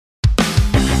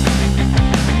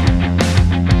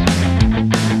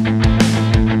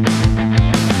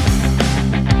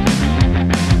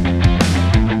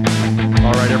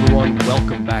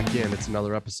and it's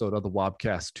another episode of the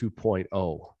Wobcast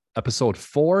 2.0, episode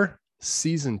 4,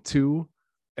 season 2,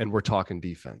 and we're talking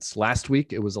defense. Last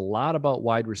week, it was a lot about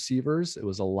wide receivers. It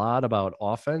was a lot about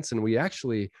offense, and we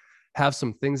actually have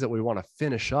some things that we want to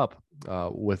finish up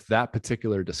with that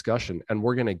particular discussion, and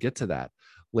we're going to get to that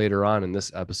later on in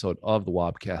this episode of the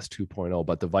Wobcast 2.0.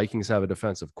 But the Vikings have a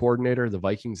defensive coordinator. The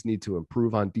Vikings need to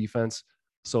improve on defense,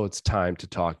 so it's time to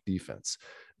talk defense.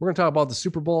 We're going to talk about the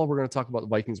Super Bowl. We're going to talk about the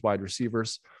Vikings wide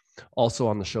receivers also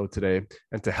on the show today.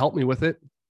 And to help me with it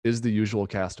is the usual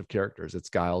cast of characters. It's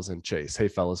Gyles and Chase. Hey,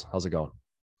 fellas, how's it going?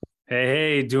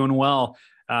 Hey, doing well.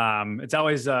 It's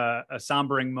always a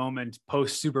sombering moment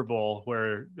post Super Bowl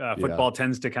where football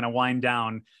tends to kind of wind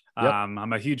down. Yep.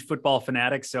 I'm a huge football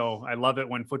fanatic, so I love it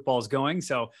when football is going.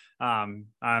 So on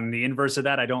the inverse of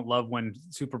that, I don't love when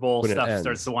Super Bowl stuff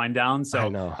starts to wind down. So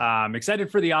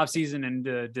excited for the offseason and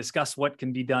to discuss what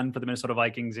can be done for the Minnesota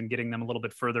Vikings and getting them a little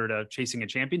bit further to chasing a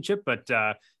championship, but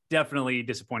definitely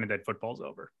disappointed that football's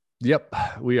over. Yep,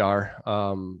 we are.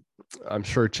 I'm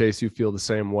sure, Chase, you feel the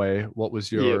same way. What was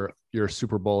your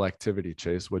Super Bowl activity,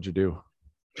 Chase? What'd you do?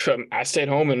 I stayed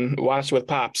home and watched with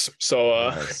Pops.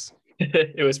 So nice.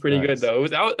 It was pretty good, though.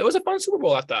 It was a fun Super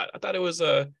Bowl, I thought. I thought it was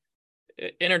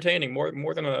entertaining,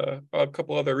 more than a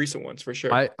couple other recent ones, for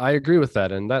sure. I agree with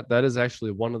that. And that is actually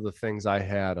one of the things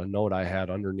a note I had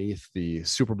underneath the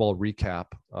Super Bowl recap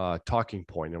talking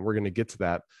point. And we're going to get to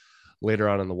that later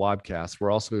on in the Wobcast. We're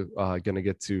also going to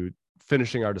get to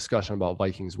finishing our discussion about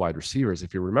Vikings wide receivers.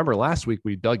 If you remember last week,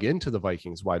 we dug into the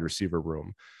Vikings wide receiver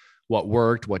room, what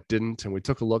worked, what didn't. And we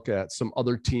took a look at some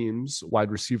other teams'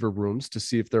 wide receiver rooms to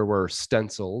see if there were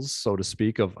stencils, so to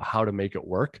speak, of how to make it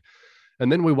work.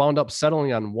 And then we wound up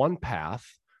settling on one path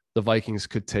the Vikings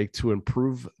could take to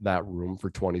improve that room for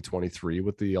 2023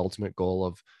 with the ultimate goal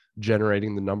of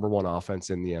generating the number one offense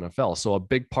in the NFL. So a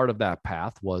big part of that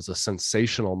path was a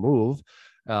sensational move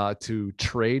to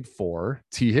trade for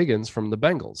T. Higgins from the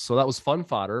Bengals. So that was fun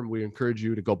fodder. And we encourage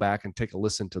you to go back and take a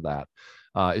listen to that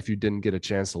if you didn't get a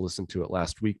chance to listen to it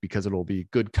last week, because it'll be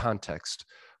good context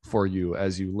for you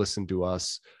as you listen to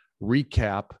us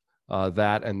recap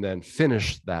that and then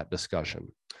finish that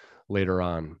discussion later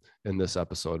on in this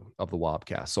episode of the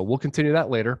Wobcast. So we'll continue that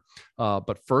later.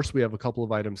 But first, we have a couple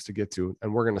of items to get to,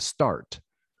 and we're going to start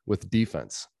with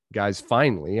defense. Guys,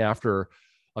 finally, after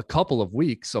a couple of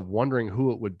weeks of wondering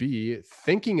who it would be,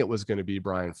 thinking it was going to be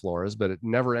Brian Flores, but it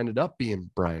never ended up being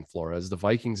Brian Flores, the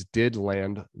Vikings did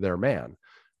land their man,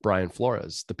 Brian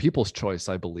Flores, the people's choice,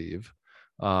 I believe,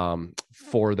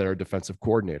 for their defensive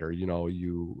coordinator. You know,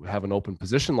 you have an open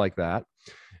position like that,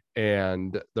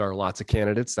 and there are lots of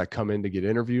candidates that come in to get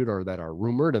interviewed or that are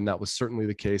rumored. And that was certainly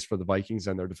the case for the Vikings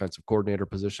and their defensive coordinator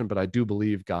position. But I do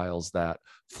believe, Gyles, that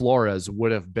Flores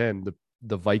would have been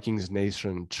the Vikings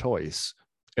nation choice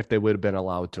if they would have been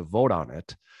allowed to vote on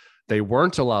it. They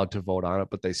weren't allowed to vote on it,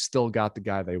 but they still got the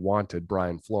guy they wanted,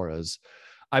 Brian Flores.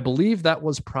 I believe that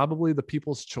was probably the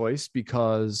people's choice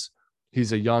because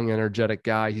he's a young, energetic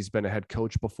guy. He's been a head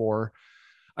coach before.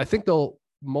 I think, though,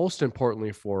 most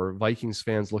importantly for Vikings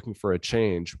fans looking for a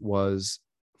change was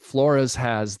Flores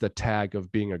has the tag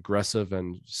of being aggressive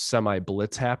and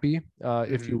semi-blitz happy,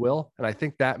 if you will. And I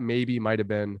think that maybe might have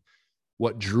been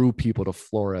what drew people to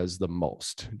Flores the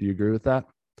most. Do you agree with that?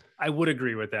 I would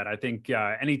agree with that. I think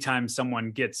anytime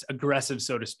someone gets aggressive,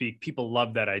 so to speak, people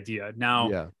love that idea.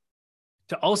 Now,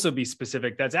 to also be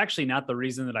specific, that's actually not the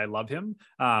reason that I love him.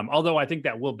 Although I think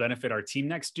that will benefit our team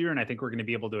next year. And I think we're going to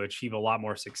be able to achieve a lot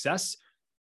more success.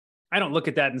 I don't look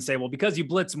at that and say, well, because you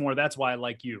blitz more, that's why I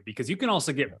like you, because you can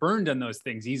also get burned on those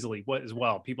things easily as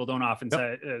well. People don't often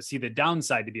see the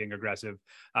downside to being aggressive.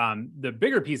 The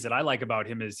bigger piece that I like about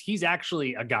him is he's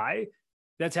actually a guy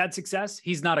that's had success.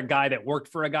 He's not a guy that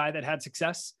worked for a guy that had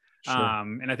success. Sure.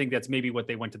 And I think that's maybe what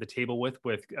they went to the table with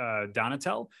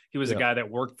Donatel. He was a guy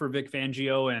that worked for Vic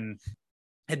Fangio and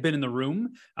had been in the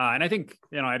room. And I think,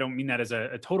 I don't mean that as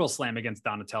a total slam against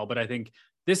Donatel, but I think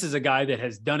this is a guy that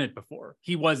has done it before.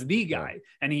 He was the guy,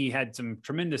 and he had some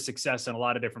tremendous success in a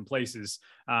lot of different places.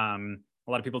 A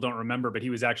lot of people don't remember, but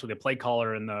he was actually the play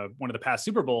caller in one of the past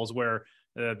Super Bowls where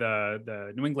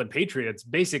the New England Patriots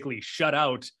basically shut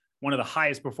out one of the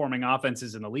highest performing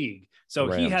offenses in the league. So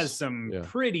Rams. He has some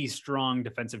pretty strong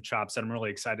defensive chops that I'm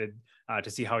really excited to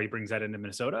see how he brings that into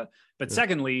Minnesota. But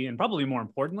secondly, and probably more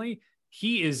importantly,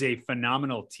 he is a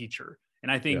phenomenal teacher.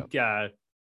 And I think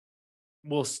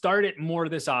we'll start it more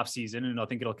this offseason, and I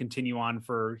think it'll continue on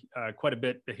for quite a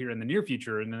bit here in the near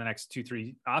future in the next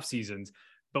 2-3 off seasons.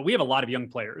 But we have a lot of young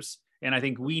players, and I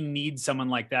think we need someone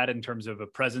like that in terms of a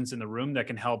presence in the room that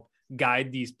can help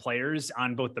guide these players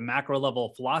on both the macro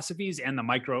level philosophies and the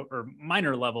micro or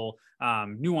minor level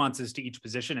nuances to each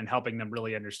position, and helping them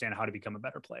really understand how to become a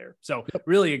better player. So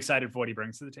really excited for what he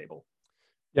brings to the table.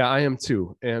 Yeah, I am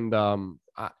too. And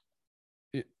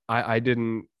I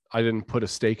didn't put a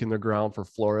stake in the ground for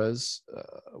Flores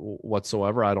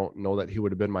whatsoever. I don't know that he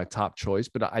would have been my top choice,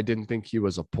 but I didn't think he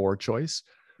was a poor choice.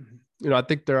 You know, I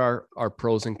think there are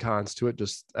pros and cons to it,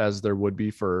 just as there would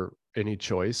be for any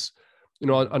choice. You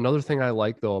know, another thing I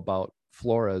like though about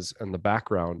Flores and the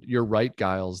background, you're right,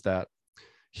 Gyles, that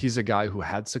he's a guy who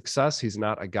had success. He's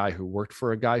not a guy who worked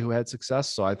for a guy who had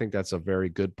success. So I think that's a very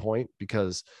good point,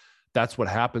 because that's what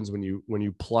happens when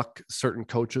you pluck certain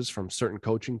coaches from certain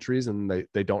coaching trees and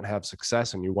they don't have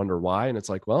success, and you wonder why. And it's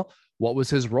like, well, what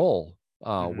was his role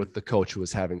with the coach who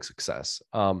was having success?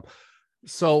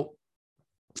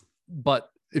 But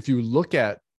if you look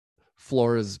at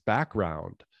Flores'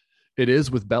 background, it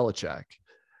is with Belichick.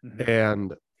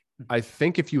 And I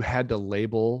think if you had to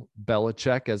label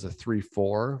Belichick as a 3-4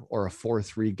 or a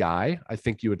 4-3 guy, I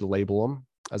think you would label him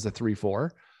as a 3-4.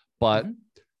 But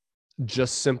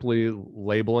just simply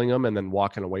labeling them and then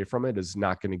walking away from it is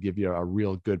not going to give you a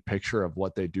real good picture of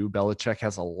what they do. Belichick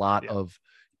has a lot of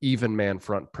even man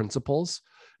front principles,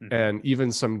 and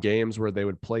even some games where they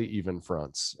would play even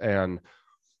fronts. And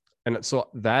so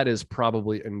that is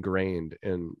probably ingrained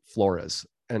in Flores.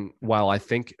 And while I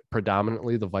think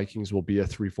predominantly the Vikings will be a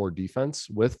 3-4 defense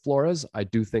with Flores, I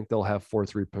do think they'll have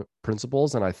 4-3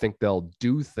 principles. And I think they'll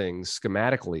do things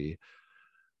schematically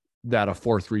that a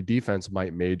 4-3 defense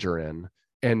might major in.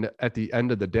 And at the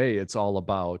end of the day, it's all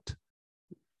about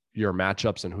your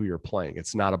matchups and who you're playing.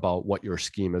 It's not about what your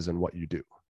scheme is and what you do.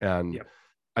 And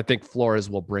I think Flores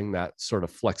will bring that sort of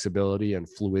flexibility and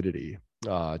fluidity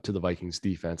to the Vikings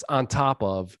defense, on top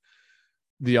of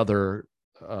the other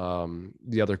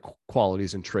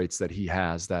qualities and traits that he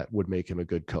has that would make him a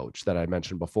good coach that I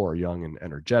mentioned before: young and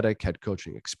energetic, head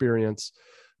coaching experience,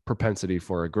 propensity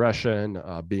for aggression,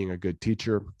 being a good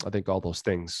teacher. I think all those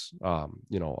things,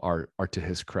 are to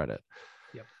his credit.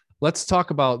 Let's talk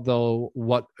about, though,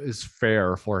 what is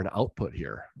fair for an output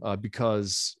here,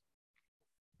 because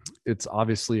it's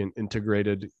obviously an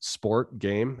integrated sport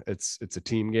game. It's a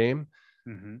team game.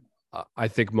 I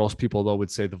think most people, though, would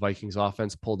say the Vikings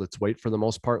offense pulled its weight for the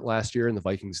most part last year, and the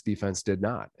Vikings defense did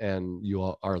not. And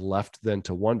you are left then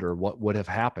to wonder what would have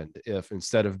happened if,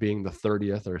 instead of being the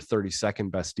 30th or 32nd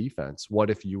best defense,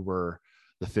 what if you were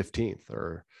the 15th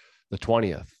or the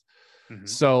 20th?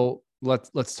 So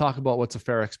let's talk about what's a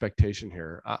fair expectation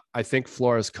here. I think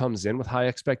Flores comes in with high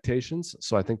expectations.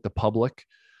 So I think the public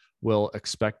will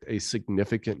expect a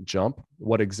significant jump.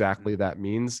 What exactly that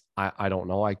means, I don't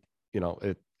know.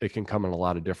 It can come in a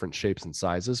lot of different shapes and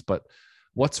sizes, but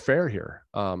what's fair here?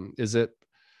 How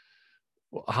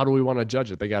do we want to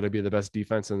judge it? They got to be the best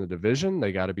defense in the division.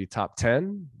 They got to be top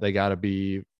 10. They got to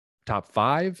be top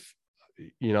 5.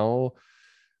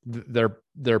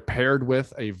 They're paired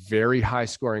with a very high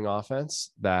scoring offense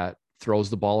that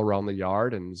throws the ball around the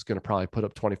yard and is going to probably put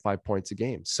up 25 points a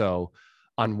game. So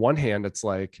on one hand, it's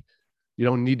like, you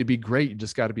don't need to be great. You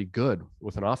just got to be good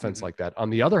with an offense like that. On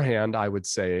the other hand, I would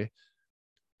say,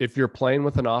 if you're playing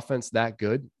with an offense that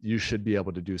good, you should be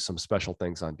able to do some special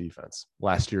things on defense.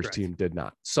 Last year's team did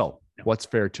not. So what's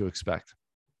fair to expect?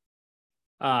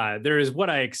 There is what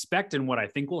I expect and what I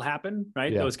think will happen,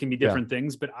 right? Those can be different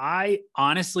things, but I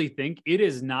honestly think it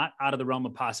is not out of the realm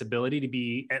of possibility to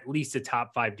be at least a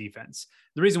top 5 defense.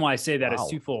 The reason why I say that is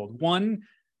twofold. One,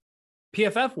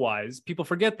 PFF wise, people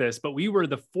forget this, but we were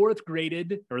the 4th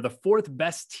graded or the 4th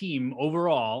best team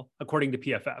overall, according to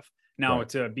PFF. Now,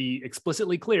 to be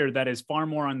explicitly clear, that is far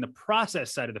more on the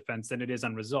process side of the fence than it is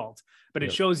on result. But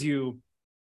it shows you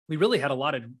we really had a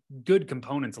lot of good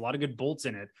components, a lot of good bolts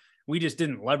in it. We just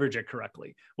didn't leverage it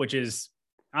correctly, which is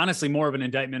honestly more of an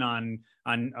indictment on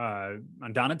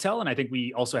Donatel. And I think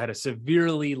we also had a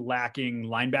severely lacking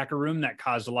linebacker room that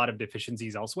caused a lot of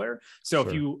deficiencies elsewhere. So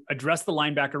if you address the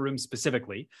linebacker room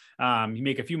specifically, you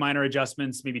make a few minor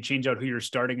adjustments, maybe change out who you're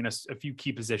starting in a few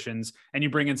key positions, and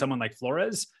you bring in someone like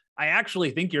Flores, I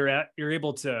actually think you're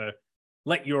able to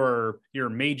let your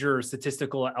major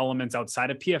statistical elements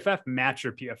outside of PFF match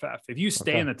your PFF. If you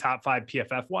stay in the top 5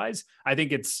 PFF wise, I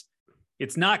think it's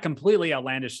not completely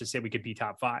outlandish to say we could be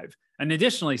top 5. And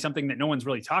additionally, something that no one's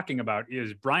really talking about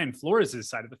is Brian Flores'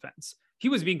 side of the fence. He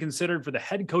was being considered for the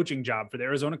head coaching job for the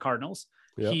Arizona Cardinals.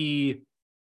 He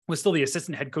was still the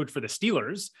assistant head coach for the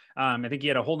Steelers. I think he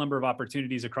had a whole number of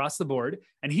opportunities across the board,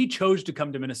 and he chose to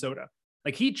come to Minnesota.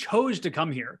 Like, he chose to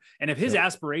come here. And if his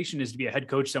aspiration is to be a head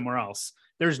coach somewhere else,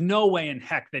 there's no way in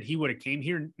heck that he would have came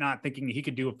here not thinking he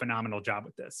could do a phenomenal job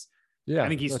with this. I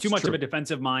think he's too much of a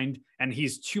defensive mind, and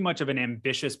he's too much of an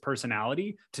ambitious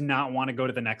personality to not want to go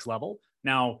to the next level.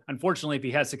 Now, unfortunately, if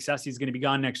he has success, he's going to be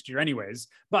gone next year anyways.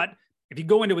 But if you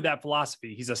go into with that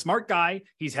philosophy, he's a smart guy.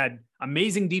 He's had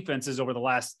amazing defenses over the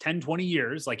last 10, 20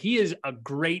 years. Like, he is a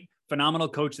great, phenomenal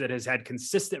coach that has had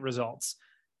consistent results.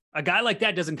 A guy like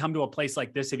that doesn't come to a place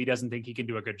like this if he doesn't think he can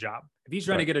do a good job. If he's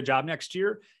trying to get a job next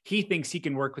year, he thinks he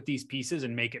can work with these pieces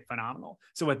and make it phenomenal.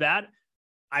 So with that,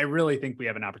 I really think we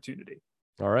have an opportunity.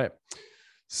 All right.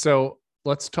 So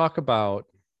let's talk about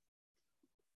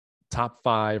top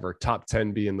 5 or top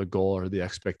 10 being the goal or the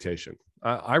expectation.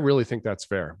 I really think that's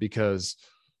fair, because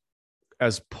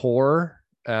as poor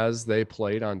as they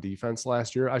played on defense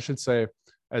last year, I should say,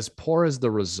 as poor as the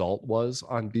result was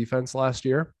on defense last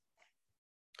year,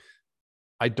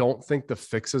 I don't think the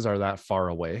fixes are that far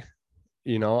away.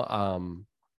 I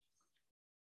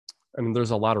mean,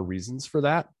 there's a lot of reasons for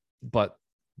that, but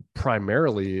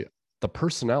primarily the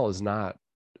personnel is not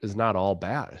all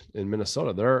bad in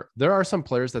Minnesota. There are some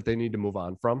players that they need to move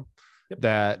on from,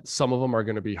 that some of them are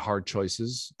going to be hard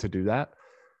choices to do that.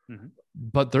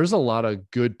 But there's a lot of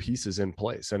good pieces in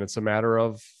place, and it's a matter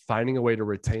of finding a way to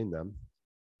retain them.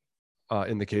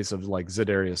 In the case of like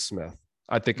Zadarius Smith,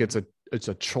 I think it's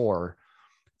a chore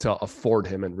to afford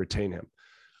him and retain him,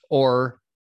 or,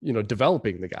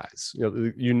 developing the guys.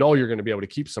 You're going to be able to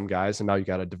keep some guys, and now you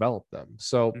got to develop them.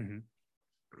 So,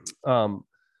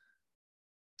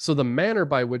 so the manner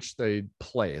by which they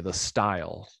play, the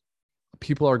style,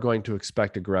 people are going to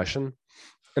expect aggression,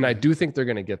 and I do think they're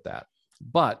going to get that.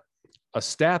 But a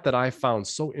stat that I found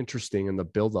so interesting in the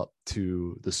buildup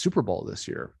to the Super Bowl this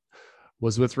year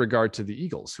was with regard to the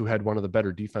Eagles, who had one of the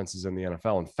better defenses in the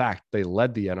NFL. In fact, they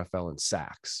led the NFL in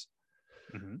sacks.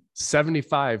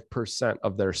 75%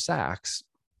 of their sacks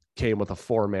came with a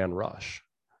 4-man rush,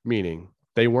 meaning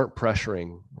they weren't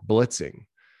pressuring, blitzing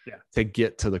to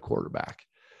get to the quarterback.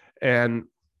 And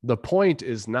the point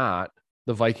is not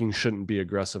the Vikings shouldn't be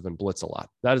aggressive and blitz a lot.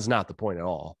 That is not the point at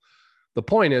all. The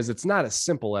point is, it's not as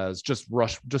simple as just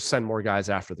send more guys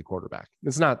after the quarterback.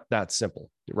 It's not that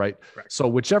simple, right? So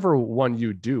whichever one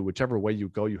you do, whichever way you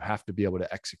go, you have to be able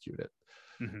to execute it.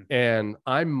 And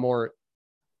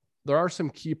there are some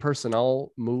key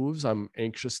personnel moves I'm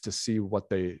anxious to see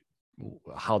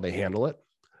how they handle it.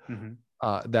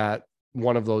 That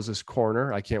one of those is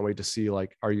corner. I can't wait to see,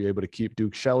 like, are you able to keep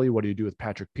Duke Shelley? What do you do with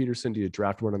Patrick Peterson? Do you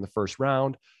draft one in the first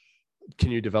round?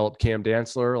 Can you develop Cam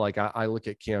Dantzler? Like, I look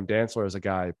at Cam Dantzler as a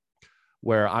guy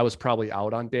where I was probably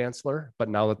out on Dantzler, but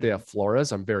now that they have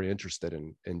Flores, I'm very interested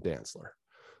in Dantzler.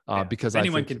 Because if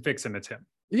anyone can fix him, it's him.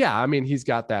 Yeah. I mean, he's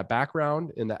got that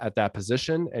background at that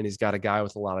position, and he's got a guy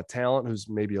with a lot of talent who's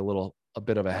maybe a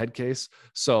bit of a head case.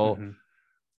 So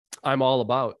I'm all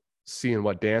about seeing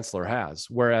what Dantzler has.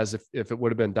 Whereas if it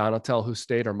would have been Donatel who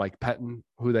stayed, or Mike Pettin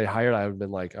who they hired, I would have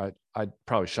been like, I'd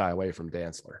probably shy away from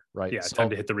Dantzler, right? Yeah, time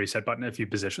to hit the reset button in a few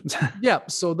positions. Yeah,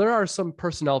 so there are some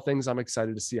personnel things I'm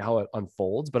excited to see how it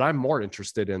unfolds, but I'm more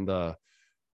interested in the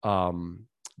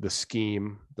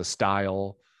scheme, the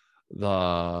style,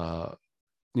 the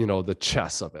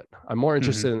chess of it. I'm more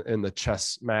interested in the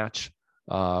chess match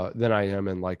than I am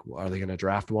in, like, are they going to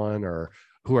draft one, or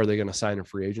who are they going to sign in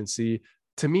free agency?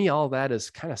 To me, all that is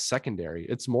kind of secondary.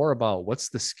 It's more about what's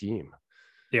the scheme.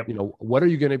 What are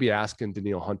you going to be asking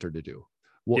Danielle Hunter to do?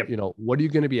 What are you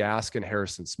going to be asking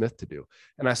Harrison Smith to do?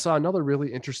 And I saw another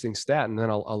really interesting stat, and then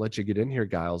I'll let you get in here,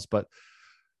 Gyles, but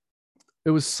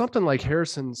it was something like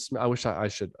Harrison Smith. I wish I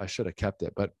should have kept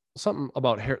it, but something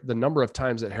about the number of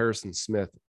times that Harrison Smith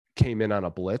came in on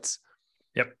a blitz.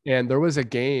 And there was a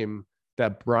game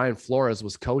that Brian Flores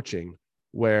was coaching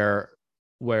where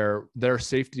their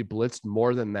safety blitzed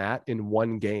more than that in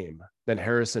one game than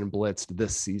Harrison blitzed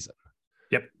this season.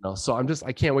 So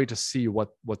I can't wait to see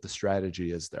what the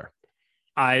strategy is there.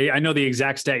 I know the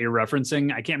exact stat you're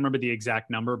referencing. I can't remember the exact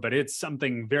number, but it's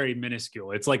something very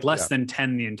minuscule. It's like less than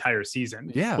 10 the entire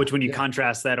season, which when you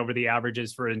contrast that over the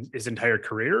averages for his entire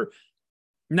career,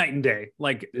 night and day.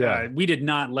 Like we did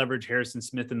not leverage Harrison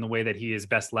Smith in the way that he is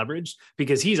best leveraged,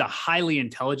 because he's a highly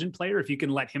intelligent player. If you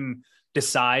can let him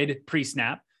decide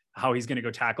pre-snap how he's going to go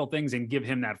tackle things and give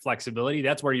him that flexibility,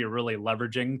 that's where you're really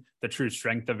leveraging the true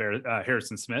strength of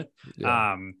Harrison Smith.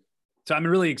 So I'm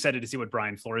really excited to see what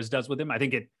Brian Flores does with him. I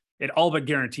think it all but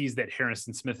guarantees that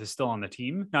Harrison Smith is still on the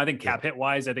team. Now, I think cap hit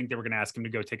wise, I think they were going to ask him to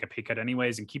go take a pay cut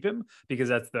anyways and keep him, because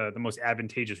that's the most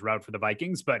advantageous route for the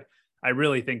Vikings. But I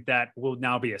really think that will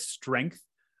now be a strength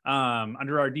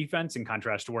under our defense, in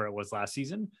contrast to where it was last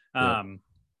season.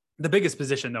 The biggest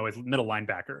position, though, is middle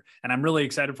linebacker. And I'm really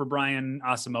excited for Brian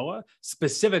Asamoah,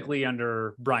 specifically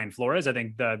under Brian Flores. I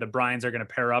think the Bryans are going to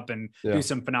pair up and do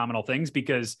some phenomenal things,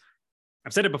 because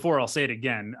I've said it before, I'll say it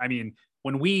again. I mean,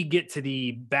 when we get to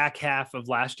the back half of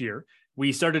last year,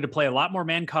 we started to play a lot more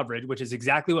man coverage, which is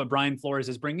exactly what Brian Flores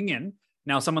is bringing in.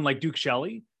 Now, someone like Duke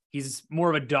Shelley, he's more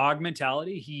of a dog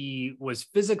mentality. He was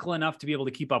physical enough to be able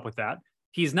to keep up with that.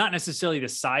 He's not necessarily the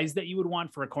size that you would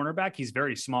want for a cornerback. He's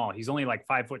very small. He's only like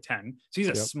 5'10". So he's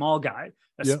a small guy,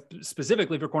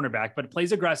 specifically for cornerback, but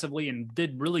plays aggressively and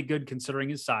did really good considering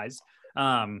his size.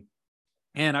 And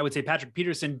I would say Patrick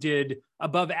Peterson did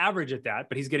above average at that,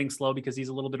 but he's getting slow because he's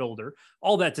a little bit older.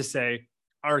 All that to say,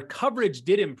 our coverage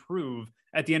did improve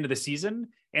at the end of the season,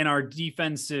 and our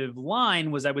defensive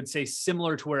line was, I would say,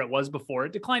 similar to where it was before.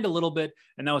 It declined a little bit,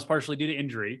 and that was partially due to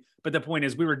injury. But the point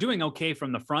is, we were doing okay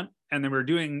from the front, and then we were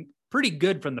doing pretty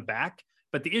good from the back.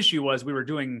 But the issue was we were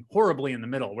doing horribly in the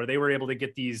middle, where they were able to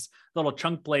get these little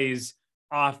chunk plays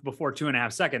off before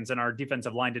 2.5 seconds, and our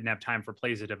defensive line didn't have time for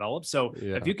plays to develop. So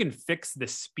if you can fix the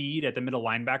speed at the middle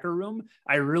linebacker room,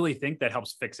 I really think that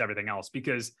helps fix everything else,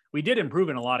 because we did improve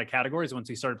in a lot of categories once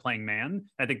we started playing man.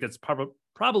 I think that's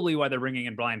probably why they're bringing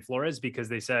in Brian Flores, because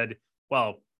they said,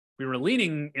 well, we were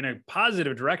leaning in a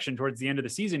positive direction towards the end of the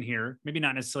season here. Maybe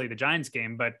not necessarily the Giants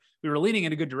game, but we were leaning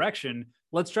in a good direction.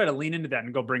 Let's try to lean into that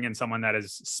and go bring in someone that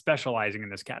is specializing in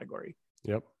this category.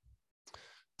 Yep.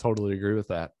 Totally agree with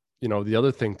that. You know, the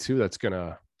other thing too, that's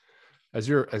gonna, as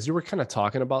you were kind of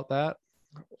talking about that,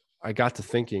 I got to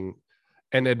thinking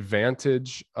an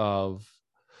advantage of,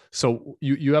 so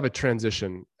you have a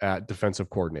transition at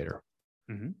defensive coordinator.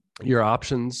 Mm-hmm. Your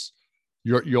options,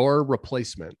 your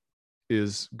replacement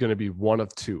is going to be one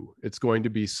of two. It's going to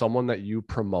be someone that you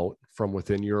promote from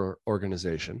within your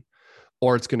organization,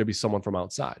 or it's going to be someone from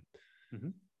outside. Mm-hmm.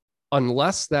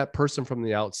 Unless that person from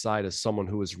the outside is someone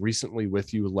who was recently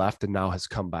with you, left, and now has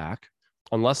come back,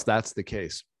 unless that's the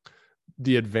case,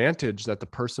 the advantage that the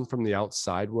person from the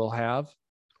outside will have,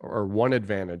 or one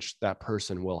advantage that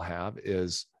person will have,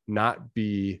 is not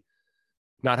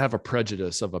have a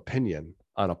prejudice of opinion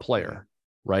on a player,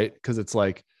 right? Because it's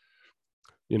like,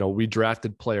 you know, we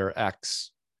drafted player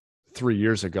X 3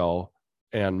 years ago,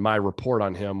 and my report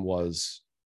on him was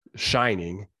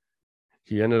shining.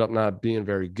 He ended up not being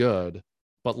very good,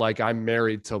 but like, I'm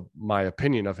married to my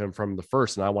opinion of him from the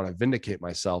first, and I want to vindicate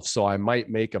myself. So I might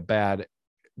make a bad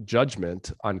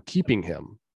judgment on keeping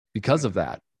him because of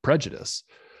that prejudice.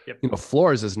 Yep. You know,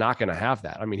 Flores is not going to have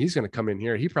that. I mean, he's going to come in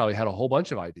here. He probably had a whole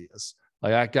bunch of ideas.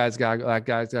 Like, that guy's got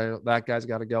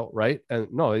to go. Right.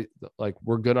 And no, like,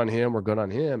 we're good on him. We're good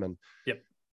on him. And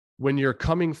when you're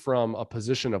coming from a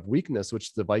position of weakness,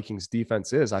 which the Vikings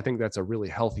defense is, I think that's a really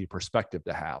healthy perspective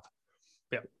to have.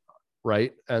 Yeah.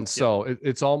 Right. And so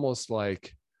it's almost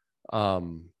like I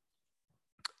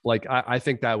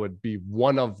think that would be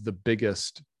one of the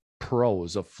biggest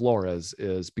pros of Flores,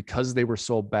 is because they were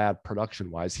so bad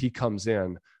production wise, he comes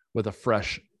in with a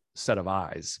fresh set of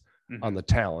eyes on the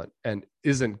talent and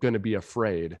isn't going to be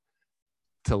afraid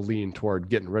to lean toward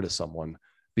getting rid of someone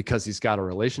because he's got a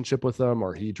relationship with them,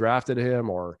 or he drafted him,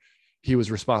 or he was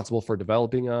responsible for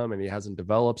developing him and he hasn't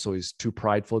developed. So he's too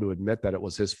prideful to admit that it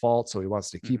was his fault. So he wants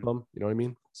to keep him. You know what I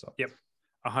mean? So,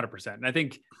 100%. And I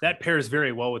think that pairs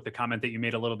very well with the comment that you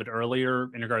made a little bit earlier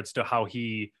in regards to how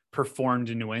he performed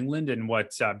in New England and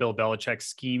what Bill Belichick's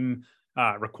scheme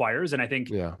requires. And I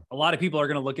think a lot of people are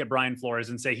going to look at Brian Flores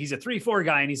and say, he's a 3-4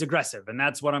 guy and he's aggressive. And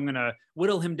that's what I'm going to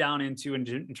whittle him down into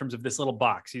in terms of this little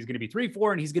box. He's going to be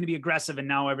 3-4 and he's going to be aggressive. And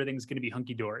now everything's going to be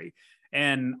hunky dory.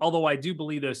 And although I do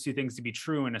believe those two things to be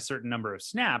true in a certain number of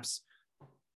snaps,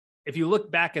 if you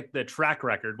look back at the track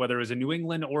record, whether it was in New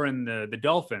England or in the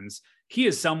Dolphins, he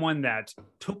is someone that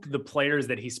took the players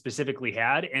that he specifically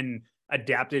had and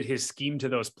adapted his scheme to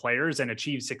those players and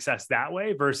achieved success that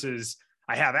way, versus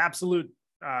I have absolute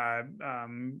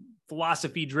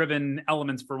philosophy-driven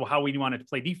elements for how we want to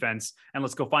play defense, and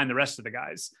let's go find the rest of the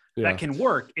guys. That can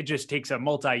work. It just takes a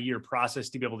multi-year process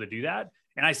to be able to do that.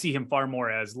 And I see him far more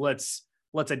as let's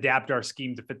adapt our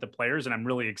scheme to fit the players. And I'm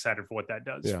really excited for what that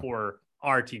does for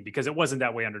our team, because it wasn't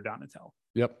that way under Donatel.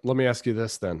 Yep. Let me ask you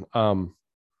this then.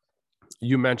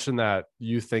 You mentioned that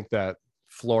you think that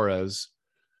Flores,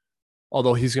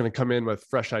 although he's going to come in with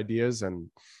fresh ideas and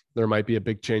there might be a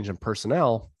big change in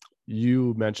personnel,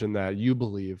 you mentioned that you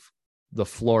believe the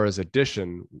Flores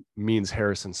addition means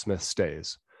Harrison Smith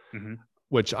stays,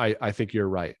 which I think you're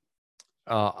right.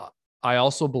 I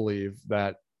also believe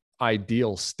that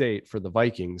ideal state for the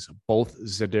Vikings, both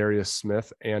Zadarius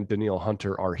Smith and Danielle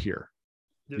Hunter are here.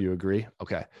 Do you agree?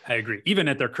 Okay. I agree. Even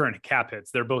at their current cap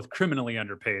hits, they're both criminally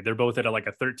underpaid. They're both at a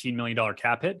 $13 million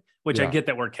cap hit, which I get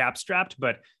that we're cap strapped.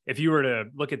 But if you were to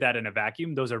look at that in a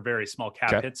vacuum, those are very small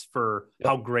cap hits for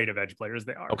how great of edge players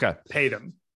they are. Okay. Pay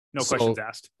them. No questions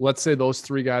asked. Let's say those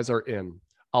three guys are in.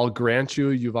 I'll grant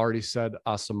you've already said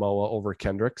Asamoah over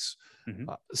Kendricks.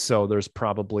 So there's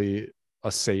probably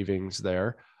a savings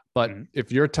there. But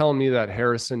if you're telling me that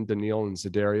Harrison, Daniil, and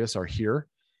Za'Darius are here,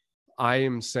 I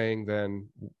am saying then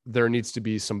there needs to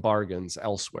be some bargains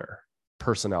elsewhere,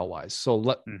 personnel wise.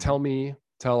 So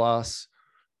tell us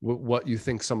what you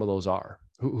think some of those are.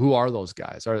 Who are those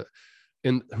guys?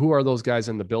 Who are those guys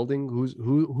in the building?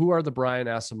 Who are the Brian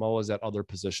Asamoahs at other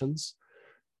positions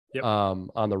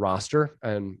on the roster?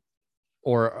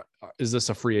 Or is this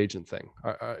a free agent thing?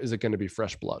 Is it going to be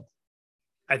fresh blood?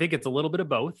 I think it's a little bit of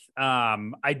both.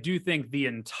 I do think the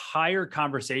entire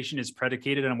conversation is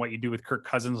predicated on what you do with Kirk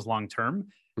Cousins long-term.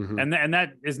 And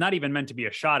that is not even meant to be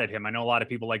a shot at him. I know a lot of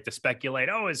people like to speculate,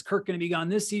 oh, is Kirk going to be gone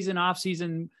this season, off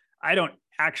season? I don't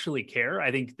actually care.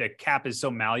 I think the cap is so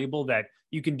malleable that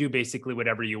you can do basically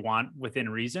whatever you want within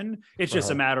reason. It's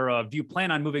just a matter of, do you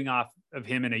plan on moving off of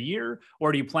him in a year,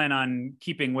 or do you plan on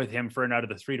keeping with him for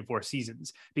another 3 to 4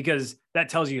 seasons? Because that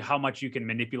tells you how much you can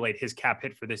manipulate his cap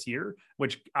hit for this year,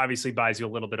 which obviously buys you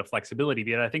a little bit of flexibility.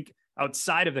 But I think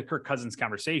outside of the Kirk Cousins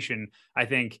conversation, I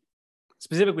think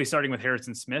specifically starting with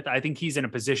Harrison Smith, I think he's in a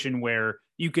position where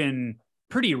you can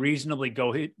pretty reasonably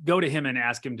go to him and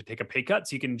ask him to take a pay cut,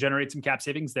 so you can generate some cap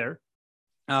savings there.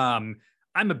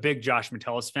 I'm a big Josh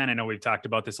Metellus fan. I know we've talked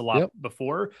about this a lot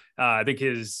before. I think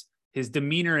his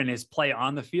demeanor and his play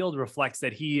on the field reflects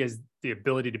that he has the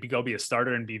ability to be a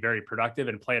starter and be very productive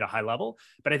and play at a high level.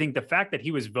 But I think the fact that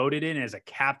he was voted in as a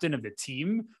captain of the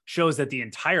team shows that the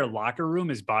entire locker room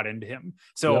is bought into him.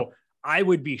 So I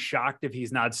would be shocked if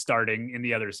he's not starting in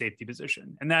the other safety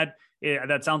position. And that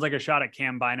sounds like a shot at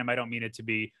Cam Bynum. I don't mean it to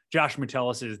be. Josh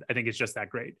Metellus I think it's just that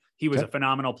great. He was a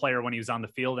phenomenal player when he was on the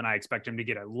field, and I expect him to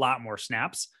get a lot more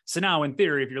snaps. So now in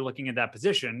theory, if you're looking at that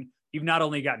position, you've not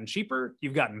only gotten cheaper,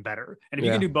 you've gotten better. And if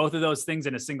you can do both of those things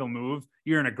in a single move,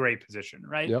 you're in a great position,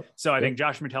 right? So I think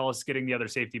Josh Metellus getting the other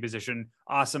safety position,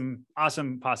 awesome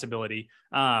possibility.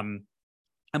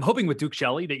 I'm hoping with Duke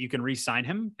Shelley that you can re-sign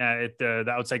him at the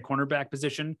outside cornerback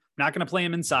position. Not going to play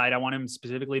him inside. I want him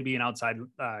specifically to be an outside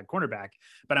cornerback,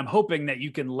 but I'm hoping that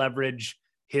you can leverage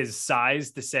his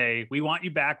size to say, we want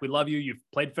you back. We love you. You've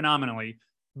played phenomenally,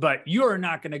 but you're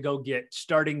not going to go get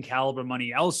starting caliber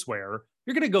money elsewhere.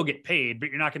 You're going to go get paid, but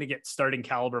you're not going to get starting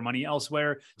caliber money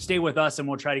elsewhere. Stay with us and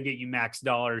we'll try to get you max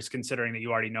dollars, considering that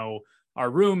you already know our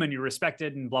room and you're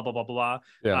respected and blah, blah, blah, blah.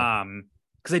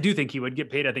 Because I do think he would get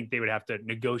paid. I think they would have to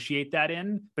negotiate that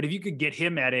in. But if you could get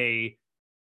him at a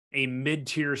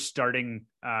mid-tier starting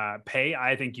pay,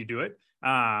 I think you do it.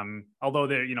 Although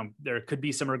there could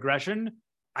be some regression,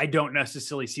 I don't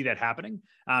necessarily see that happening.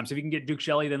 So if you can get Duke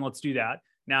Shelley, then let's do that.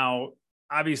 Now,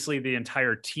 obviously, the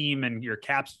entire team and your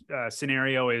cap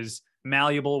scenario is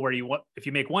malleable. Where if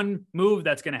you make one move,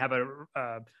 that's going to have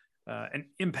an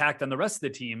impact on the rest of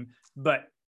the team. But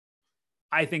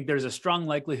I think there's a strong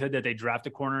likelihood that they draft a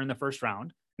corner in the first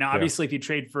round. Now, obviously, if you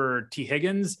trade for T.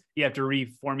 Higgins, you have to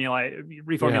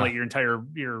reformulate your entire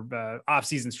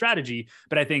offseason strategy.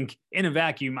 But I think in a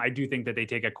vacuum, I do think that they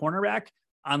take a cornerback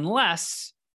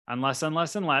unless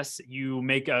you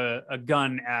make a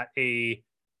gun at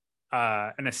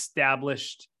an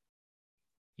established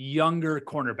younger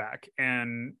cornerback,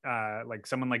 and like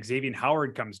someone like Xavier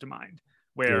Howard comes to mind.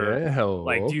 Where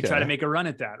do you try to make a run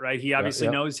at that? Right. He obviously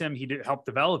knows him. He did help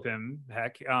develop him.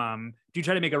 Heck. Do you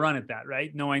try to make a run at that?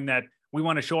 Right. Knowing that we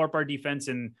want to show up our defense,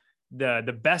 and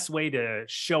the best way to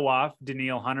show off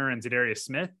Daniil Hunter and Za'Darius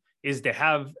Smith is to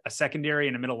have a secondary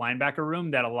and a middle linebacker room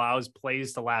that allows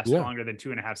plays to last longer than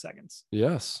 2.5 seconds.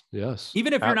 Yes.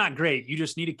 Even if you're not great, you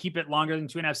just need to keep it longer than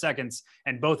 2.5 seconds.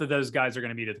 And both of those guys are going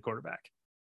to be to the quarterback.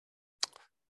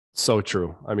 So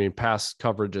true. I mean, pass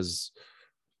coverage is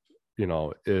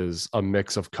a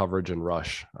mix of coverage and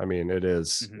rush. I mean, it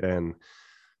is. And you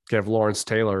can have Lawrence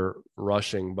Taylor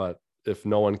rushing, but if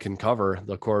no one can cover,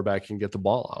 the quarterback can get the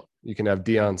ball out. You can have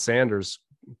Deion Sanders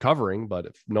covering, but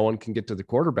if no one can get to the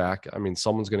quarterback, I mean,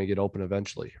 someone's going to get open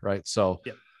eventually. Right. So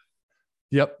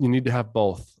you need to have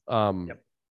both.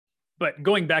 But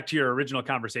going back to your original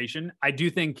conversation, I do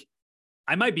think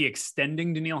I might be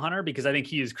extending Daniil Hunter because I think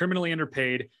he is criminally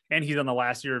underpaid and he's on the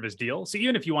last year of his deal. So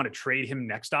even if you want to trade him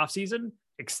next offseason,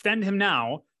 extend him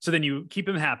now. So then you keep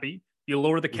him happy. You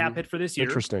lower the cap hit for this year.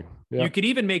 Interesting. You could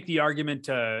even make the argument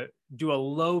to do a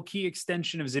low key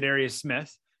extension of Za'Darius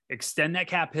Smith, extend that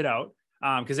cap hit out.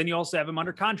 Because then you also have him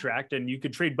under contract, and you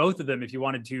could trade both of them if you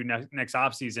wanted to next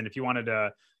offseason, if you wanted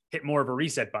to hit more of a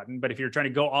reset button. But if you're trying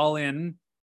to go all in,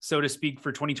 so to speak,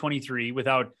 for 2023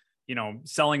 without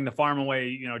selling the farm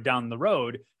away, down the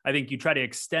road. I think you try to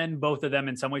extend both of them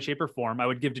in some way, shape, or form. I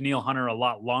would give Danielle Hunter a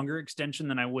lot longer extension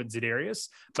than I would Za'Darius,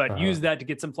 but use that to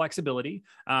get some flexibility.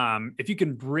 If you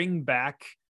can bring back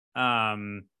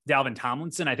Dalvin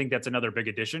Tomlinson, I think that's another big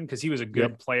addition because he was a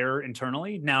good player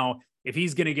internally. Now, if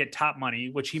he's going to get top money,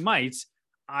 which he might,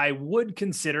 I would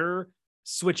consider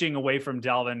switching away from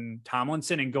Dalvin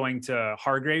Tomlinson and going to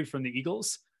Hargrave from the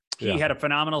Eagles. He had a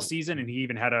phenomenal season, and he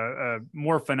even had a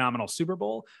more phenomenal Super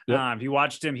Bowl. If you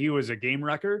watched him, he was a game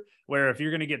wrecker, where if you're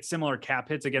going to get similar cap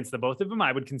hits against the both of them,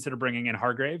 I would consider bringing in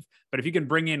Hargrave. But if you can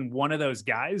bring in one of those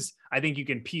guys, I think you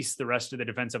can piece the rest of the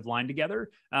defensive line together.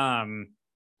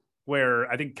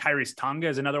 Where I think Kyrie's Tonga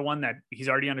is another one that he's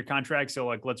already under contract.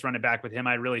 So let's run it back with him.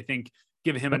 I really think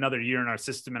give him another year in our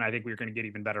system, and I think we're going to get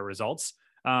even better results.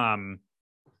 But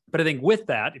I think with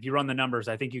that, if you run the numbers,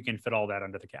 I think you can fit all that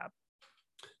under the cap.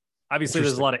 Obviously,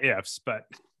 there's a lot of ifs, but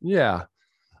yeah,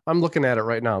 I'm looking at it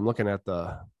right now. I'm looking at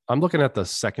the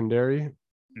secondary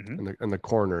and the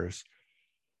corners.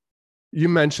 You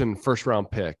mentioned first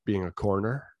round pick being a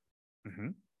corner.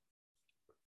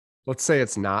 Let's say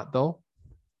it's not, though,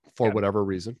 for whatever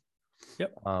reason. They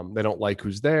don't like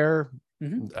who's there.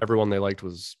 Everyone they liked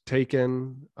was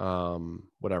taken.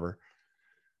 Whatever.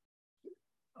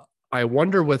 I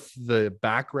wonder, with the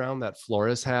background that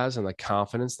Flores has and the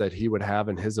confidence that he would have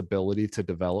in his ability to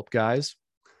develop guys,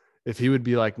 if he would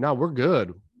be like, no, we're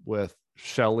good with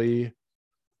Shelley,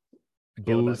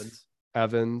 Booth,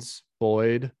 Evans,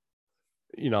 Boyd,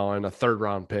 and a third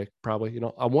round pick, probably,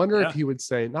 I wonder if he would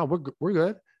say, no, we're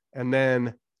good. And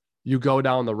then you go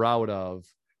down the route of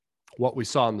what we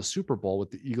saw in the Super Bowl with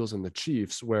the Eagles and the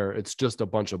Chiefs, where it's just a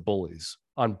bunch of bullies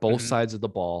on both sides of the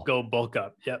ball. Go bulk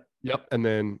up. Yep. And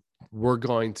then we're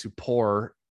going to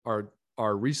pour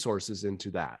our resources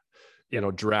into that,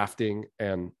 drafting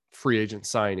and free agent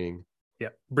signing.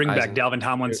 Bring back Dalvin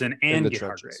Tomlinson and get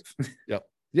Hargrave.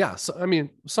 Yeah. So, I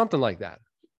mean, something like that,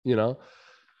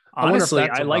 Honestly,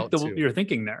 I like you're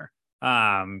thinking there.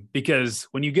 Because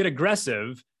when you get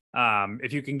aggressive,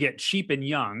 if you can get cheap and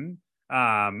young,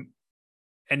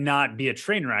 and not be a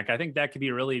train wreck, I think that could be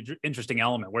a really interesting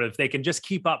element, where if they can just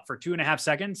keep up for 2.5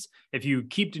 seconds, if you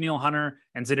keep Danielle Hunter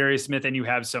and Za'Darius Smith and you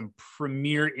have some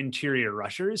premier interior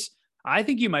rushers, I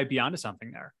think you might be onto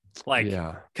something there.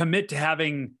 Commit to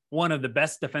having one of the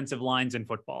best defensive lines in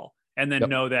football, and then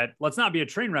know that let's not be a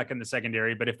train wreck in the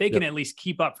secondary, but if they can at least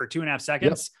keep up for 2.5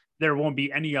 seconds, there won't be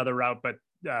any other route but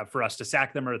for us to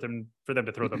sack them or for them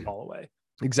to throw the ball away.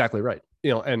 Exactly right.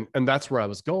 And that's where I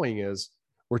was going is,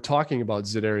 we're talking about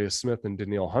Za'Darius Smith and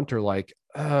Danielle Hunter,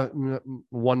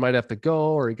 one might have to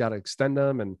go, or you got to extend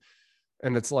them. And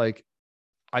it's like,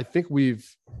 I think we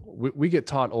get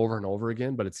taught over and over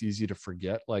again, but it's easy to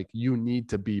forget. You need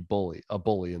to be a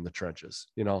bully in the trenches.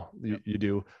 You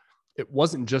do. It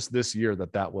wasn't just this year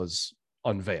that was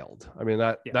unveiled. I mean,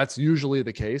 that's usually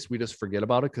the case. We just forget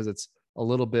about it because it's a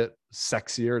little bit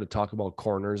sexier to talk about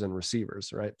corners and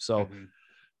receivers. Right. So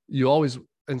you always,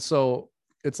 and so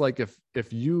it's like,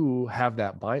 if you have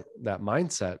that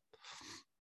mindset,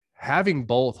 having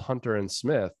both Hunter and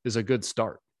Smith is a good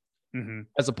start,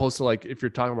 as opposed to if you're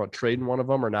talking about trading one of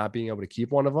them or not being able to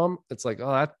keep one of them, it's like,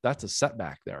 oh, that's a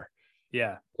setback there.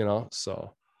 Yeah.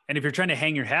 So. And if you're trying to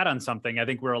hang your hat on something, I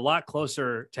think we're a lot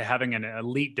closer to having an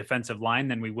elite defensive line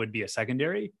than we would be a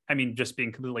secondary. I mean, just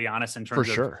being completely honest in terms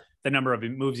of the number of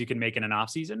moves you can make in an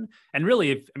offseason. And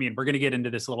really, we're going to get into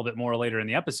this a little bit more later in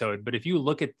the episode, but if you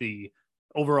look at the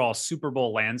overall Super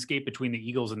Bowl landscape between the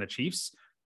Eagles and the Chiefs,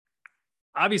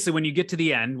 obviously when you get to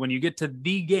the end, when you get to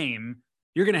the game,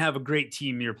 you're going to have a great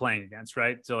team you're playing against,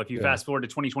 right? So if you fast forward to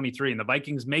 2023 and the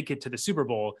Vikings make it to the Super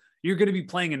Bowl, you're going to be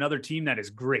playing another team that is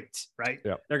great, right?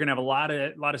 They're going to have a lot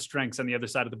of strengths on the other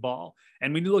side of the ball.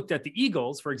 And when you looked at the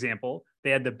Eagles, for example, they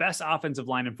had the best offensive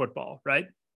line in football, right?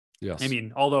 Yes.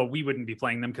 Although we wouldn't be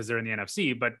playing them because they're in the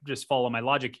NFC, but just follow my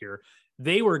logic here.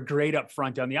 They were great up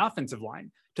front on the offensive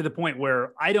line, to the point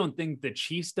where I don't think the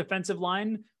Chiefs defensive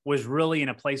line was really in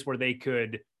a place where they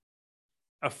could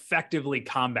effectively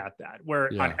combat that, where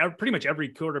on pretty much every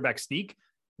quarterback sneak,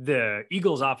 the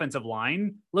Eagles offensive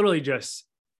line literally just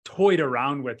toyed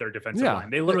around with their defensive line.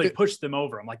 They literally pushed them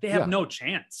over. I'm like, they have no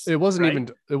chance. It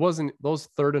wasn't those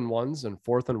 3rd and 1s and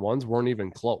 4th and 1s weren't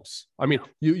even close. I mean,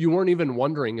 you weren't even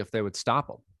wondering if they would stop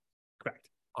them. Correct.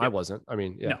 I wasn't.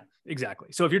 No, exactly.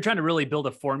 So if you're trying to really build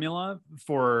a formula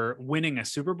for winning a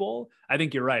Super Bowl, I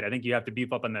think you're right. I think you have to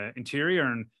beef up on the interior.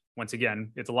 And once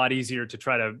again, it's a lot easier to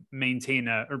try to maintain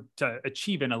or to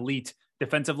achieve an elite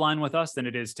defensive line with us than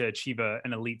it is to achieve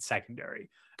an elite secondary.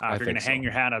 If you're going to hang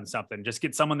your hat on something, just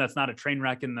get someone that's not a train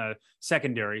wreck in the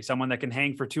secondary, someone that can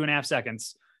hang for 2.5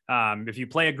 seconds. If you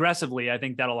play aggressively, I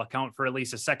think that'll account for at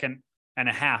least a second and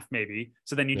a half, maybe.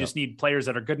 So then you just need players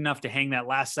that are good enough to hang that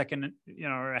last second,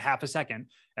 or a half a second.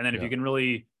 And then if you can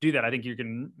really do that, I think you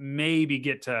can maybe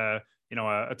get to,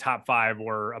 a top 5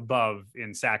 or above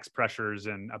in sacks, pressures,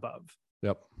 and above.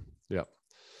 Yep.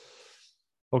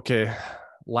 Okay.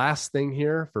 Last thing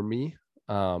here for me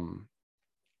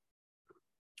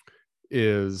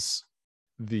is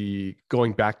the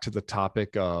going back to the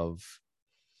topic of,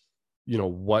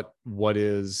 what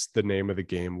is the name of the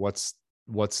game? What's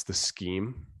the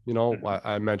scheme?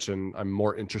 I mentioned I'm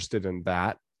more interested in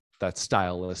that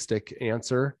stylistic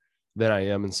answer than I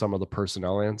am in some of the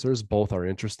personnel answers. Both are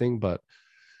interesting, but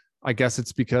I guess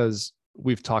it's because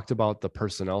we've talked about the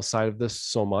personnel side of this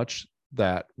so much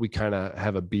that we kind of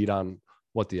have a beat on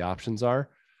what the options are.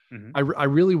 I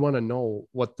really want to know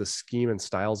what the scheme and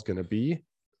style is going to be.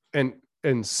 And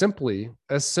as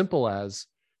simple as,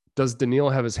 does Daniil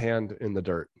have his hand in the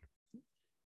dirt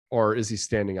or is he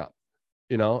standing up?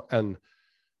 And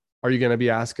are you going to be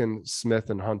asking Smith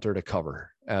and Hunter to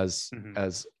cover as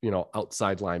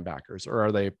outside linebackers, or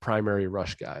are they primary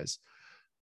rush guys?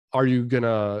 Are you going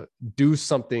to do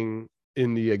something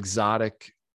in the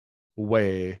exotic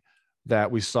way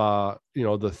that we saw, the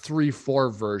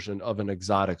 3-4 version of an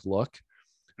exotic look,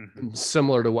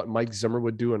 similar to what Mike Zimmer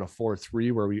would do in a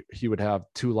 4-3, where he would have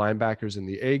 2 linebackers in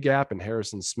the A gap and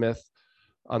Harrison Smith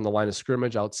on the line of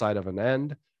scrimmage outside of an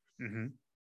end.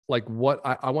 Like what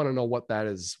I want to know what that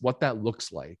is, what that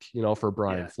looks like, for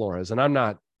Brian Flores. And I'm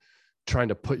not trying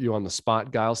to put you on the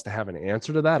spot, Gyles, to have an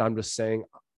answer to that. I'm just saying,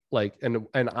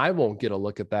 and I won't get a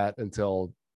look at that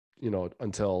until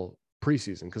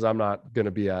preseason, because I'm not going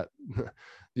to be at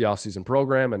the offseason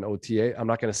program and OTA. I'm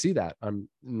not going to see that. I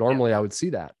would see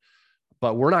that,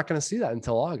 but we're not going to see that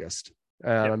until August.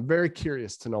 And I'm very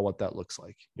curious to know what that looks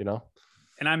like,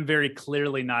 And I'm very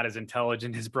clearly not as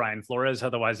intelligent as Brian Flores.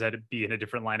 Otherwise, I'd be in a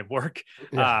different line of work.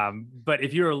 But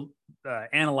if you're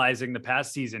analyzing the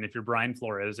past season, if you're Brian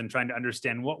Flores and trying to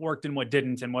understand what worked and what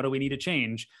didn't, and what do we need to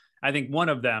change, I think one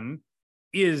of them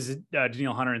is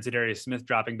Daniil Hunter and Za'Darius Smith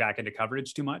dropping back into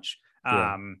coverage too much.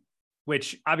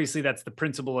 Which obviously that's the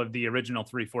principle of the original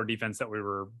 3-4 defense that we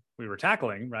were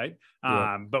tackling, right?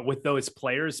 But with those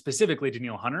players, specifically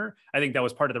Daniil Hunter, I think that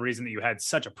was part of the reason that you had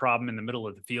such a problem in the middle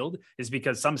of the field, is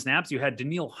because some snaps you had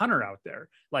Daniil Hunter out there.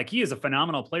 Like, he is a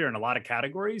phenomenal player in a lot of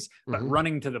categories, but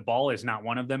running to the ball is not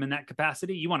one of them in that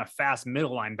capacity. You want a fast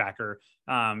middle linebacker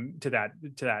to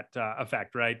that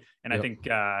effect, right? And I think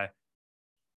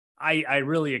I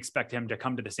really expect him to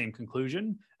come to the same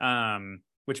conclusion.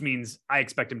 Which means I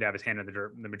expect him to have his hand in the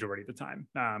dirt the majority of the time.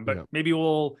 But maybe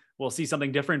we'll see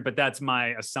something different, but that's my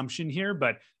assumption here.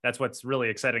 But that's what's really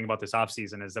exciting about this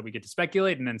offseason, is that we get to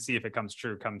speculate and then see if it comes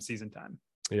true come season time.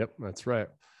 Yep, that's right.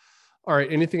 All right.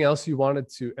 Anything else you wanted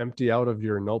to empty out of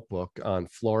your notebook on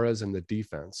Flores and the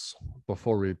defense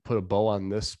before we put a bow on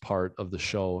this part of the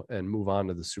show and move on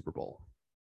to the Super Bowl?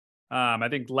 I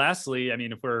think lastly,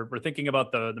 if we're thinking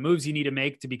about the moves you need to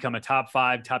make to become a top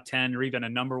 5, top 10, or even a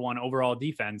number 1 overall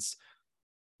defense,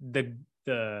 the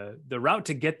route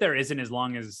to get there isn't as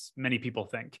long as many people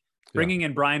think. Bringing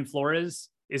in Brian Flores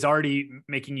is already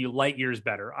making you light years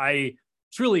better. I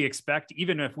truly expect,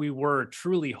 even if we were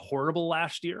truly horrible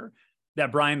last year,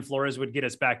 that Brian Flores would get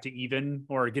us back to even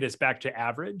or get us back to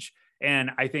average.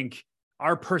 And I think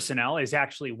our personnel is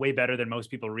actually way better than most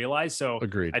people realize. So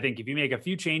agreed. I think if you make a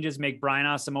few changes, make Brian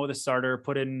Asamoah the starter,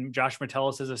 put in Josh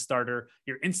Metellus as a starter,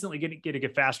 you're instantly going to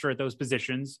get faster at those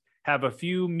positions. Have a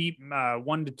few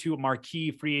 1 to 2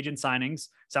 marquee free agent signings.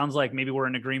 Sounds like maybe we're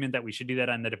in agreement that we should do that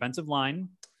on the defensive line.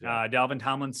 Dalvin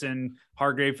Tomlinson,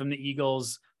 Hargrave from the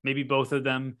Eagles, maybe both of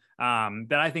them.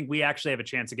 That I think we actually have a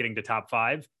chance of getting to top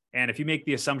 5. And if you make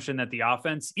the assumption that the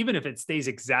offense, even if it stays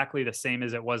exactly the same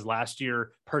as it was last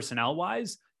year, personnel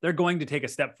wise, they're going to take a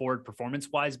step forward performance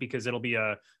wise, because it'll be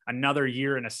another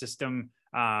year in a system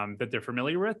that they're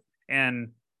familiar with.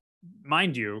 And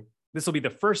mind you, this will be the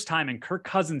first time in Kirk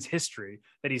Cousins' history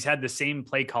that he's had the same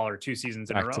play caller 2 seasons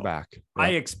in a row. Back to back. I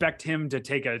expect him to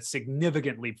take a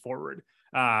significant leap forward.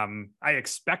 I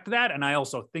expect that. And I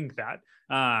also think that.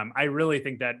 I really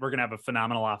think that we're going to have a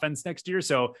phenomenal offense next year.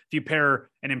 So if you pair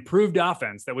an improved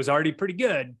offense that was already pretty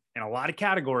good in a lot of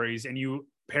categories, and you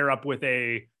pair up with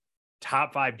a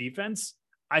top 5 defense,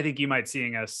 I think you might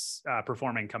seeing us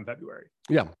performing come February.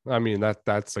 Yeah.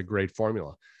 That's a great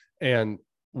formula. And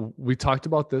we talked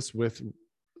about this with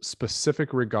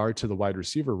specific regard to the wide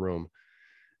receiver room.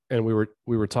 And we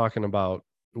were talking about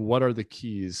what are the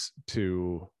keys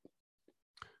to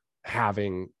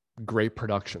having great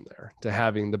production there, to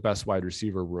having the best wide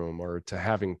receiver room, or to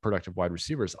having productive wide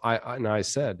receivers. I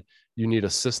said, you need a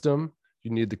system,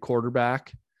 You need the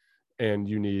quarterback and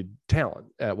you need talent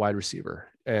at wide receiver.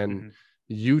 And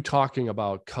you talking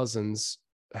about Cousins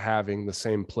having the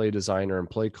same play designer and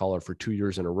play caller for 2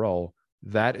 years in a row,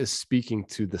 that is speaking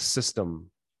to the system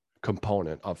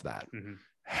component of that.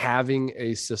 Having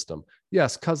a system.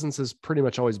 Yes, Cousins has pretty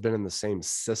much always been in the same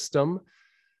system,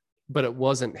 but it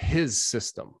wasn't his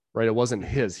system, right? It wasn't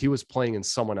his. He was playing in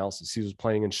someone else's. He was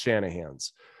playing in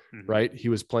Shanahan's, right? He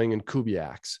was playing in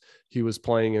Kubiak's. He was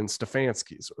playing in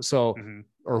Stefanski's. So,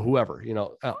 or whoever, you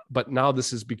know, but now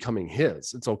this is becoming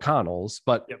his. It's O'Connell's,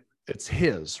 but it's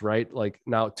his, right? Like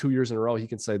now 2 years in a row, he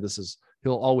can say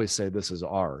he'll always say this is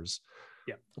ours.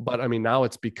 But I mean, now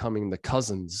it's becoming the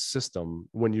Cousins system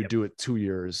when you do it 2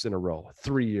 years in a row,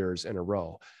 3 years in a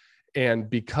row. And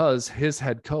because his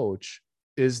head coach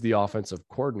is the offensive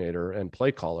coordinator and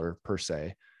play caller per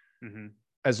se,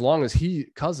 as long as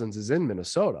Cousins is in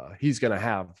Minnesota, he's going to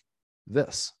have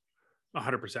this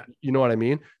 100%. You know what I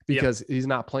mean? Because he's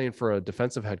not playing for a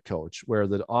defensive head coach where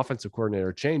the offensive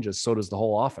coordinator changes. So does the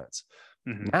whole offense.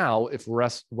 Now, if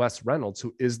Wes Reynolds,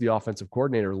 who is the offensive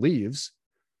coordinator, leaves,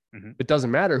 it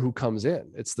doesn't matter who comes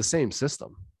in. It's the same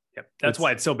system. That's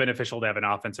why it's so beneficial to have an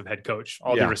offensive head coach.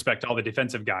 All due respect to all the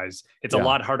defensive guys. It's a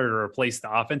lot harder to replace the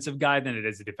offensive guy than it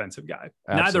is the defensive guy.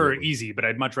 Absolutely. Neither are easy, but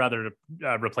I'd much rather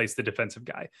replace the defensive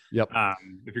guy if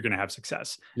you're going to have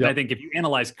success. And I think if you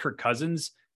analyze Kirk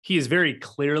Cousins, he is very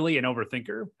clearly an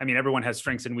overthinker. I mean, everyone has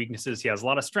strengths and weaknesses. He has a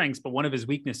lot of strengths, but one of his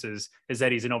weaknesses is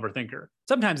that he's an overthinker.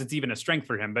 Sometimes it's even a strength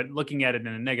for him, but looking at it in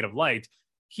a negative light,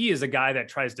 he is a guy that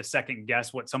tries to second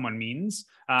guess what someone means,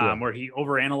 where he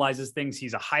overanalyzes things.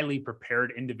 He's a highly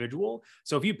prepared individual.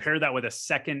 So if you pair that with a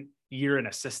second year in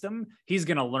a system, he's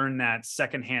going to learn that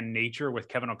secondhand nature with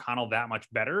Kevin O'Connell that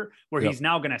much better, where he's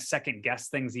now going to second guess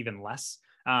things even less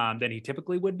than he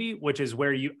typically would be, which is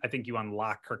where I think you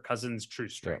unlock Kirk Cousins' true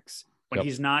strengths. When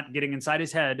he's not getting inside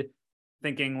his head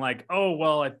thinking like, oh,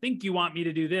 well, I think you want me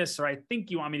to do this, or I think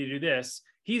you want me to do this.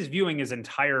 He's viewing his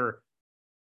entire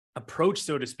approach,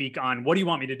 so to speak, on what do you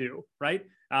want me to do? Right.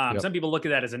 Some people look at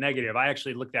that as a negative. I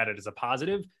actually looked at it as a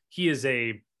positive. He's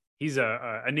a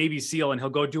Navy SEAL and he'll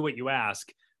go do what you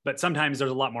ask. But sometimes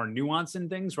there's a lot more nuance in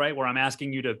things, right? Where I'm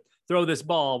asking you to throw this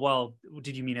ball. Well,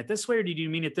 did you mean it this way or did you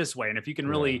mean it this way? And if you can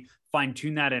really fine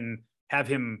tune that and have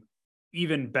him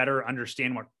even better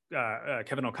understand what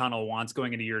Kevin O'Connell wants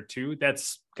going into year 2,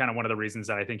 that's kind of one of the reasons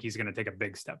that I think he's going to take a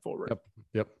big step forward.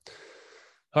 Yep.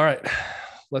 All right.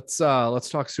 Let's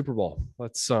talk Super Bowl.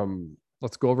 Let's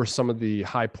go over some of the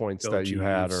high points that you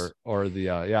had or the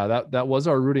that was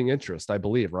our rooting interest, I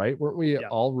believe, right? Weren't we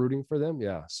all rooting for them?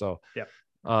 Yeah. So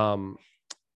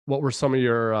what were some of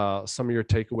your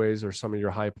takeaways or some of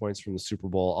your high points from the Super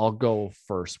Bowl? I'll go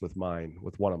first with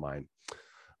one of mine.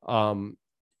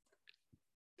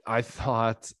 I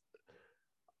thought,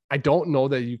 I don't know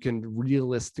that you can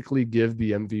realistically give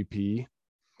the MVP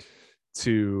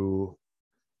to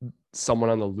someone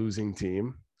on the losing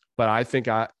team, but I think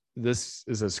this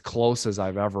is as close as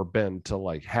I've ever been to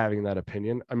like having that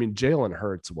opinion. I mean, Jalen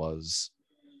Hurts was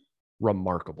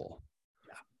remarkable.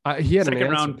 He had second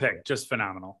round pick, just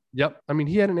phenomenal. Yep. I mean,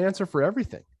 he had an answer for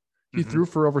everything. He threw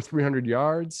for over 300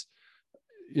 yards.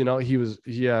 You know,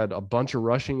 he had a bunch of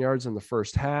rushing yards in the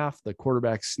first half. The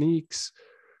quarterback sneaks.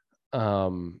 I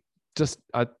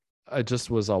just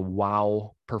was a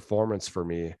wow performance for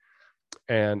me.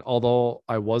 And although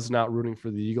I was not rooting for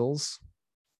the Eagles,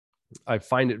 I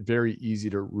find it very easy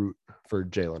to root for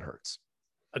Jalen Hurts.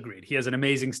 Agreed. He has an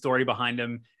amazing story behind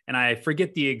him. And I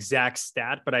forget the exact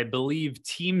stat, but I believe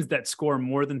teams that score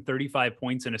more than 35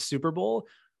 points in a Super Bowl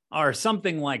are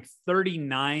something like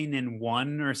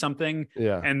 39-1 or something.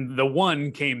 Yeah. And the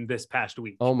one came this past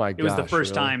week. Oh my gosh. It was the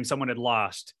first time someone had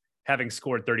lost having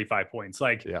scored 35 points.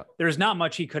 Like there's not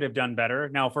much he could have done better.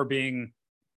 Now, if we're being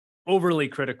overly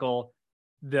critical,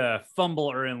 the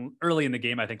fumble early in the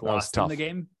game, I think lost in the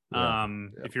game.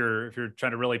 If you're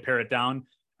trying to really pare it down.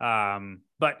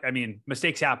 But I mean,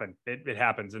 mistakes happen. It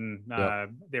happens. And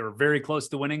they were very close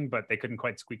to winning, but they couldn't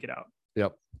quite squeak it out.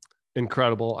 Yep.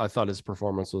 Incredible. I thought his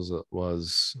performance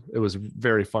was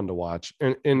very fun to watch.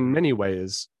 And in many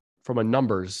ways, from a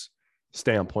numbers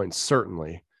standpoint,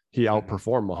 certainly he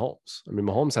outperformed Mahomes. I mean,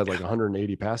 Mahomes had like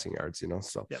 180 passing yards, you know,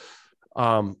 so,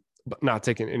 but not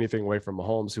taking anything away from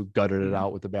Mahomes, who gutted it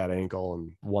out with a bad ankle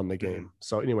and won the game.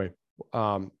 So anyway,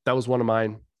 that was one of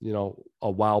mine, you know,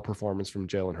 a wow performance from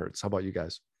Jalen Hurts. How about you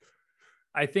guys?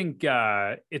 I think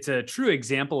it's a true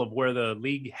example of where the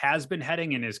league has been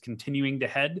heading and is continuing to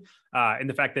head, in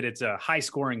the fact that it's a high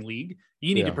scoring league.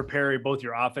 You need to prepare both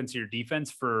your offense and your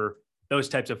defense for those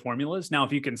types of formulas. Now,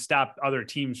 if you can stop other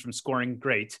teams from scoring,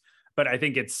 great. But I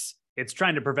think it's it's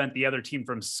trying to prevent the other team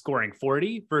from scoring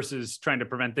 40 versus trying to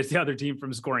prevent the other team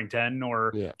from scoring 10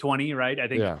 or 20, right? I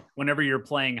think whenever you're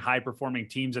playing high performing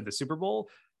teams at the Super Bowl,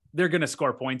 they're going to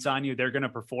score points on you. They're going to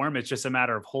perform. It's just a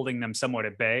matter of holding them somewhat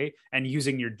at bay and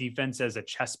using your defense as a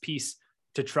chess piece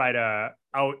to try to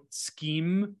out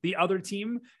scheme the other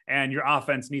team. And your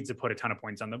offense needs to put a ton of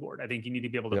points on the board. I think you need to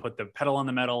be able to put the pedal on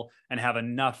the metal and have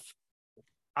enough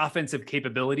offensive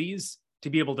capabilities to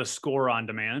be able to score on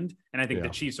demand. And I think the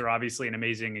Chiefs are obviously an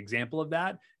amazing example of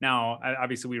that. Now,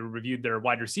 obviously we reviewed their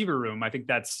wide receiver room. I think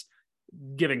that's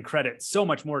giving credit so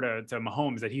much more to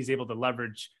Mahomes, that he's able to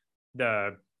leverage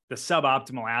the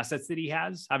suboptimal assets that he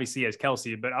has. Obviously he has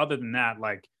Kelsey, but other than that,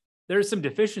 like, there's some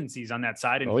deficiencies on that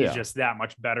side, and he's just that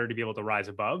much better to be able to rise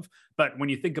above. But when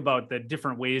you think about the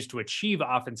different ways to achieve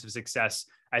offensive success,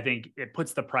 I think it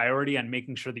puts the priority on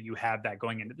making sure that you have that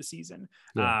going into the season.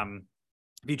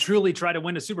 If you truly try to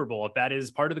win a Super Bowl, if that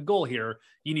is part of the goal here,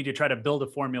 you need to try to build a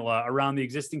formula around the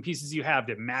existing pieces you have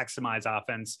to maximize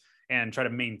offense and try to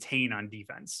maintain on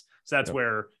defense. So that's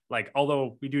where, like,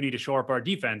 although we do need to shore up our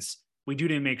defense, we do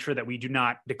need to make sure that we do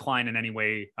not decline in any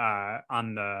way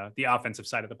on the offensive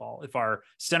side of the ball. If our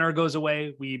center goes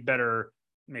away, we better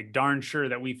make darn sure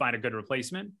that we find a good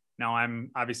replacement. Now, I'm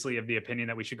obviously of the opinion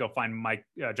that we should go find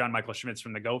John Michael Schmitz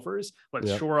from the Gophers.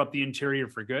 Let's shore up the interior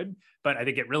for good. But I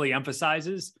think it really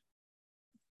emphasizes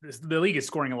the league is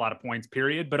scoring a lot of points,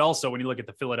 period. But also when you look at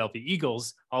the Philadelphia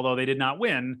Eagles, although they did not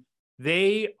win,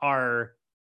 they are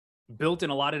built in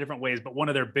a lot of different ways. But one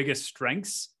of their biggest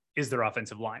strengths is their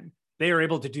offensive line. They are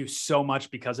able to do so much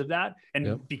because of that.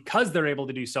 And because they're able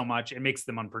to do so much, it makes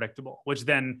them unpredictable, which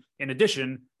then in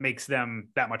addition makes them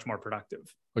that much more productive.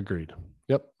 Agreed.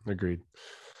 Yep. Agreed.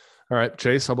 All right,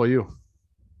 Chase, how about you?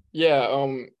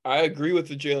 Yeah. I agree with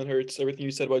the Jalen Hurts, everything you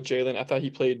said about Jalen. I thought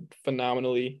he played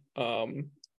phenomenally.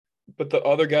 But the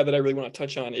other guy that I really want to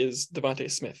touch on is Devontae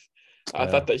Smith. I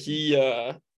thought that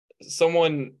he,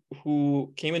 someone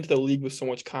who came into the league with so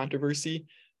much controversy,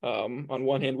 on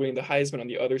one hand winning the Heisman, on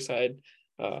the other side,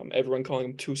 everyone calling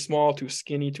him too small, too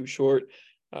skinny, too short.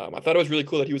 I thought it was really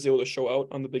cool that he was able to show out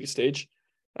on the biggest stage.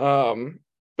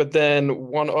 But then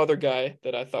one other guy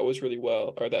that I thought was really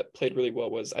well, or that played really well,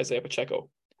 was Isaiah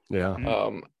Pacheco. Yeah.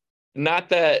 Not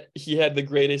that he had the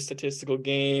greatest statistical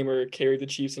game or carried the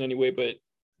Chiefs in any way, but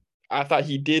I thought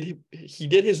he did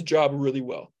his job really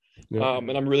well. And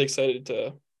I'm really excited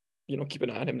to, keep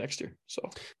an eye on him next year. So.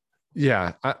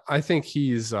 Yeah, I think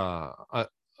he's a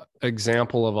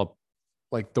example of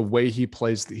like the way he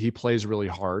plays really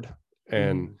hard.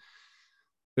 And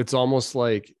it's almost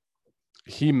like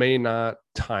he may not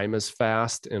time as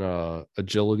fast in a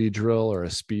agility drill or a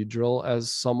speed drill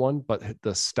as someone, but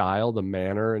the style, the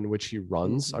manner in which he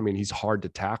runs, I mean, he's hard to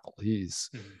tackle. He's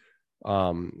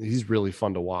really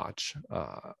fun to watch,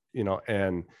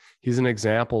 and he's an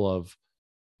example of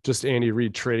just Andy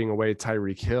Reid trading away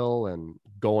Tyreek Hill and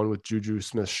going with Juju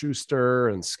Smith-Schuster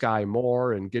and Sky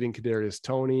Moore and getting Kadarius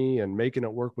Toney and making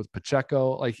it work with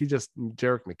Pacheco. Like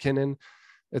Jerick McKinnon.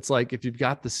 It's like, if you've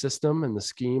got the system and the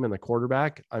scheme and the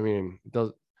quarterback, I mean,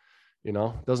 doesn't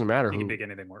matter. You can make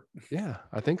anything work. Yeah,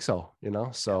 I think so.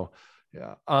 So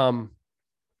yeah. How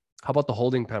about the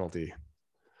holding penalty?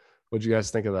 What'd you guys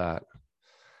think of that?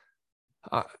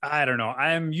 I don't know.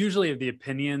 I'm usually of the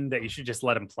opinion that you should just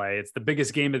let him play. It's the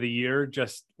biggest game of the year.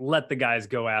 Just let the guys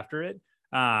go after it.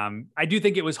 I do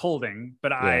think it was holding,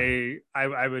 but I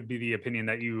would be the opinion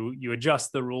that you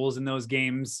adjust the rules in those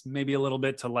games maybe a little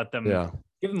bit to let them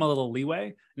give them a little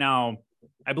leeway. Now,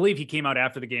 I believe he came out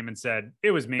after the game and said,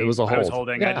 it was me. It was a hold. I was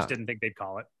holding. I just didn't think they'd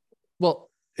call it. Well,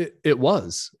 it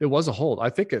was a hold. I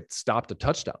think it stopped a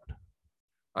touchdown.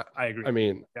 I agree. I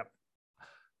mean,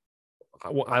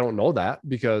 I don't know that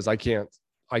because I can't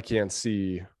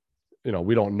see,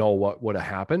 we don't know what would have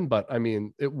happened, but I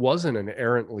mean, it wasn't an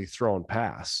errantly thrown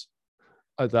pass.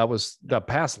 The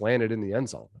pass landed in the end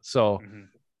zone. So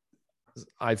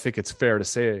I think it's fair to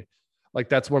say, like,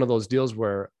 that's one of those deals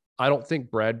where I don't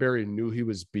think Bradbury knew he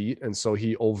was beat. And so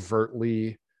he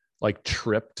overtly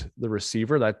tripped the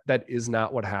receiver. That is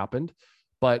not what happened.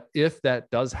 But if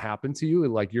that does happen to you,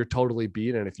 like, you're totally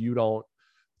beat, and if you don't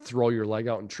throw your leg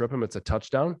out and trip him, it's a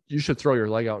touchdown. You should throw your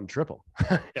leg out and trip him.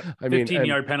 I mean,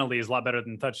 15-yard penalty is a lot better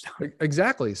than touchdown.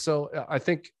 Exactly. So I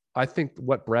think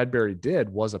what Bradbury did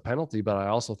was a penalty, but I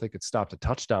also think it stopped a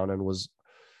touchdown and was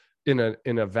in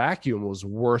a vacuum was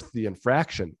worth the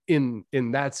infraction. In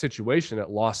that situation, it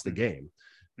lost the game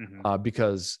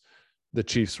because the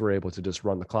Chiefs were able to just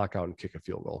run the clock out and kick a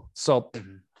field goal. So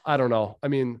I don't know. I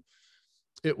mean,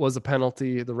 it was a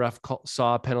penalty. The ref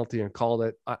saw a penalty and called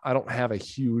it. I don't have a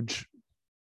huge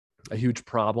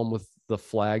problem with the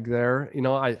flag there.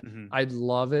 I'd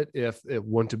love it if it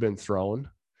wouldn't have been thrown,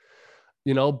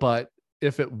 but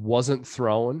if it wasn't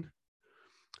thrown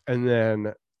and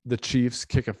then the Chiefs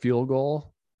kick a field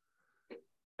goal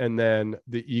and then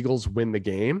the Eagles win the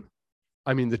game,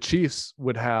 I mean, the Chiefs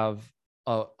would have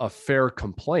a fair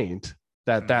complaint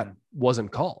that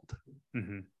wasn't called.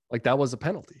 Like that was a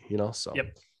penalty, so.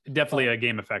 Yep. Definitely a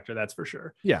game effector. That's for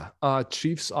sure. Yeah.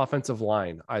 Chiefs offensive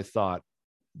line, I thought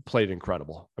played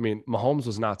incredible. I mean, Mahomes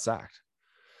was not sacked.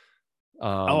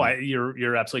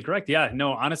 You're absolutely correct. Yeah,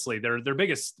 no, honestly, their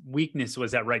biggest weakness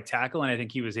was at right tackle. And I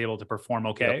think he was able to perform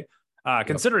okay. Yep.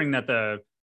 Considering that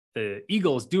the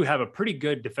Eagles do have a pretty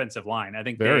good defensive line. I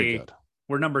think they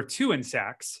were number 2 in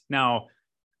sacks. Now,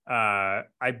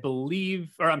 I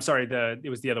believe, or I'm sorry, it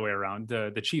was the other way around.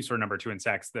 The Chiefs were number 2 in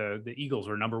sacks. The Eagles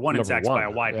were number 1 in sacks by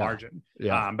a wide margin,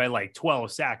 by like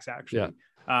 12 sacks actually.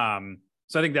 Yeah.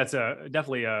 So I think that's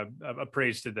definitely a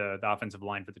praise to the offensive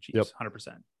line for the Chiefs. 100%.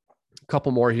 A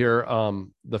couple more here.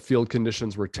 The field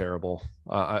conditions were terrible.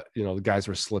 The guys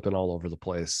were slipping all over the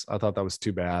place. I thought that was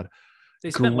too bad.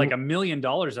 They spent like $1 million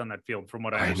on that field, from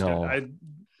what I understood.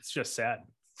 It's just sad.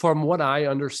 From what I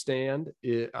understand,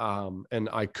 and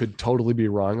I could totally be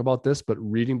wrong about this, but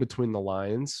reading between the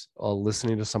lines,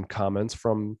 listening to some comments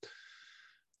from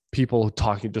people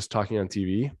talking on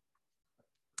TV,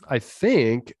 I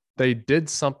think they did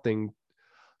something.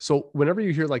 So whenever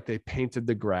you hear like they painted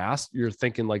the grass, you're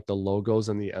thinking like the logos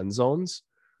in the end zones.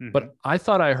 But I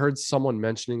thought I heard someone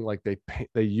mentioning like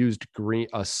they used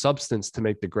a substance to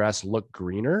make the grass look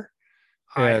greener.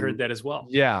 I heard that as well.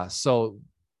 Yeah. So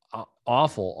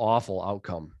awful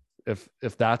outcome.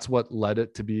 If that's what led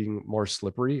it to being more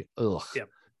slippery. Ugh. Yeah.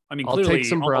 I mean, clearly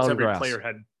almost every player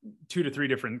had 2 to 3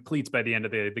 different cleats by the end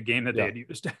of the game that they had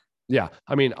used. Yeah.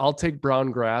 I mean, I'll take brown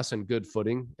grass and good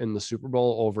footing in the Super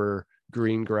Bowl over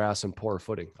green grass and poor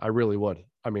footing. I really would.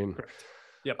 I mean,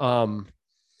 yep. And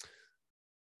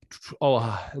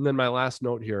then my last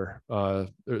note here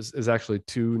is actually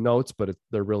 2 notes, but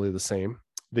they're really the same.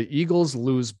 The Eagles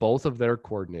lose both of their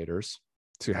coordinators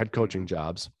to head coaching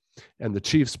jobs, and the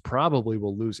Chiefs probably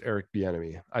will lose Eric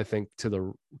Bieniemy, I think, to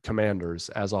the Commanders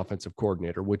as offensive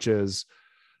coordinator, which it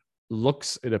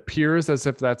appears as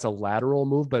if that's a lateral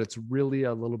move, but it's really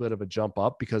a little bit of a jump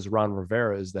up because Ron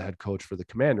Rivera is the head coach for the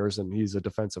Commanders and he's a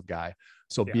defensive guy.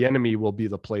 So Bieniemy will be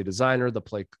the play designer,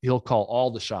 he'll call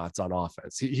all the shots on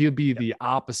offense. He'll be the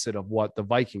opposite of what the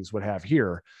Vikings would have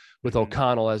here with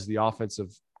O'Connell as the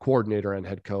offensive coordinator and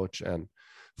head coach and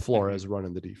Flores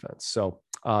running the defense. So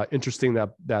interesting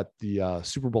that the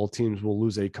Super Bowl teams will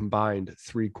lose a combined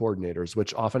 3 coordinators,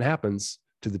 which often happens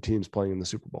to the teams playing in the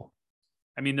Super Bowl.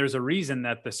 I mean, there's a reason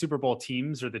that the Super Bowl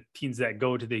teams or the teams that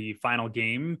go to the final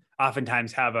game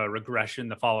oftentimes have a regression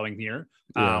the following year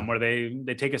where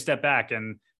they take a step back.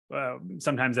 And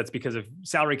sometimes that's because of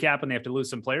salary cap and they have to lose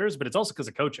some players, but it's also because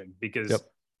of coaching, because if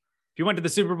you went to the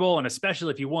Super Bowl and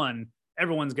especially if you won,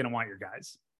 everyone's going to want your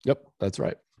guys. Yep, that's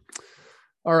right.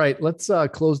 All right, let's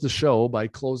close the show by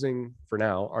closing, for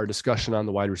now, our discussion on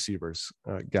the wide receivers,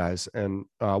 guys. And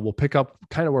we'll pick up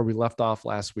kind of where we left off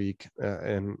last week.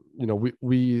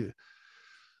 We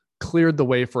cleared the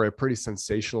way for a pretty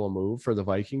sensational move for the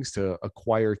Vikings to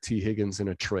acquire T. Higgins in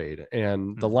a trade.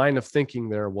 And the line of thinking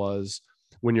there was,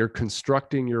 when you're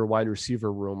constructing your wide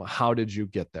receiver room, how did you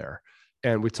get there?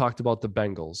 And we talked about the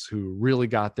Bengals, who really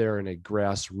got there in a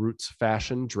grassroots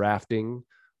fashion, drafting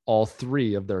all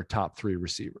 3 of their top 3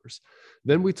 receivers.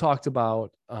 Then we talked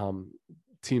about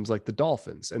teams like the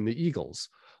Dolphins and the Eagles,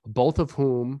 both of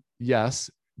whom,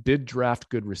 yes, did draft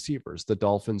good receivers. The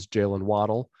Dolphins, Jalen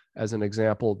Waddle, as an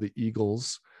example, the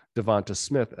Eagles, Devonta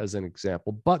Smith, as an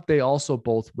example, but they also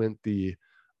both went the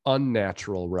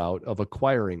unnatural route of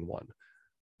acquiring one.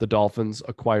 The Dolphins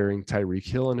acquiring Tyreek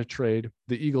Hill in a trade,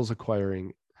 the Eagles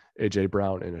acquiring A.J.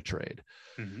 Brown in a trade.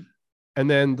 And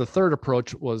then the third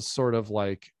approach was sort of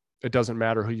like, it doesn't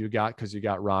matter who you got because you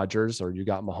got Rodgers or you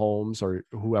got Mahomes or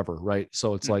whoever, right?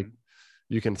 So it's like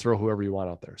you can throw whoever you want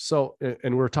out there. So,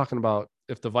 and we're talking about,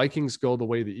 if the Vikings go the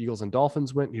way the Eagles and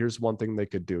Dolphins went, here's one thing they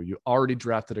could do. You already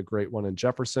drafted a great one in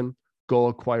Jefferson, go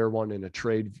acquire one in a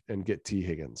trade and get T.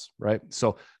 Higgins, right?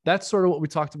 So that's sort of what we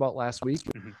talked about last week.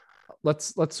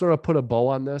 Let's sort of put a bow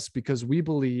on this, because we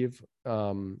believe,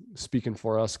 speaking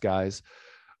for us guys,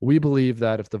 we believe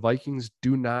that if the Vikings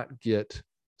do not get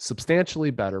substantially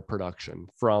better production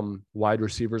from wide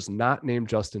receivers not named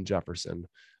Justin Jefferson,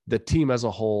 the team as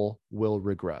a whole will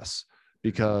regress,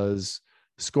 because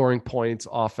scoring points,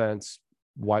 offense,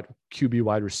 QB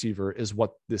wide receiver is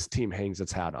what this team hangs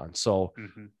its hat on. So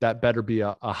that better be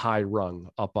a high rung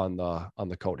up on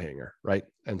the coat hanger, right?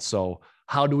 And so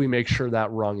how do we make sure that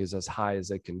rung is as high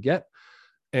as it can get?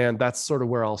 And that's sort of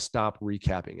where I'll stop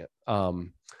recapping it.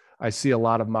 I see a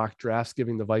lot of mock drafts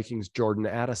giving the Vikings Jordan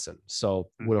Addison.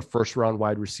 So would a first round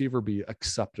wide receiver be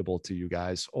acceptable to you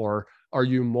guys? Or are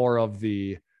you more of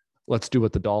the, let's do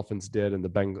what the Dolphins did and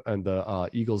the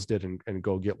Eagles did and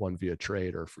go get one via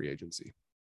trade or free agency?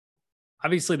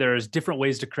 Obviously there's different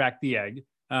ways to crack the egg.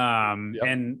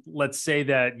 And let's say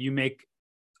that you make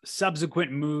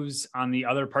subsequent moves on the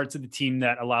other parts of the team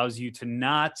that allows you to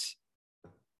not,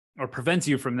 or prevents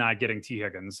you from not getting T.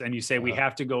 Higgins. And you say, we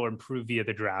have to go improve via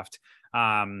the draft.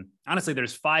 Honestly,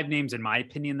 there's 5 names in my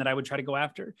opinion that I would try to go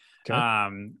after.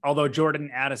 Okay. Although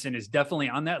Jordan Addison is definitely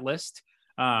on that list.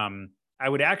 I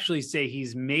would actually say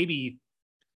he's maybe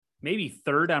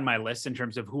 3rd on my list in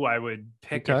terms of who I would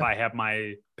pick if I have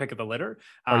my pick of the litter.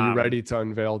 Are you ready to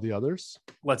unveil the others?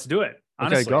 Let's do it.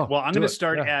 Honestly. Okay, go. Well, I'm going to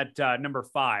start at number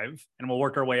 5 and we'll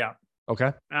work our way up.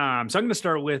 Okay. So I'm going to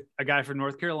start with a guy from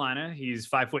North Carolina. He's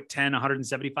 5'10",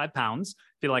 175 pounds.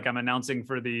 Feel like I'm announcing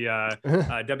for the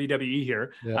WWE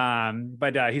here. Yeah.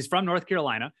 But he's from North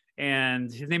Carolina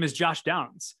and his name is Josh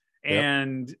Downs.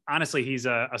 And honestly, he's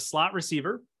a slot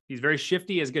receiver. He's very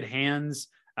shifty, has good hands.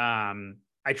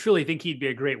 I truly think he'd be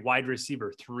a great wide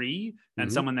receiver 3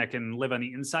 and someone that can live on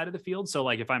the inside of the field. So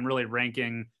like if I'm really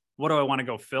ranking, what do I want to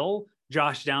go fill?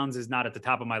 Josh Downs is not at the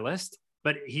top of my list,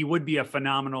 but he would be a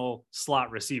phenomenal slot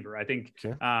receiver. I think,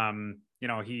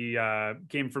 he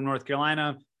came from North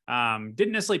Carolina,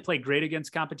 didn't necessarily play great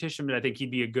against competition, but I think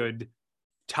he'd be a good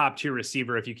top tier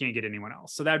receiver if you can't get anyone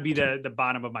else. So that would be the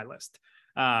bottom of my list.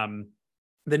 The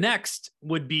next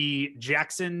would be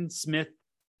Jackson Smith.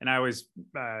 And I always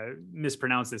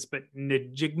mispronounce this, but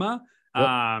Njigma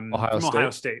from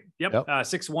Ohio State. Yep.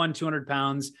 6'1", 200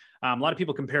 pounds. A lot of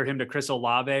people compare him to Chris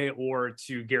Olave or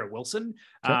to Garrett Wilson.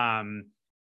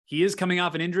 He is coming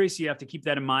off an injury, so you have to keep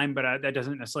that in mind, but that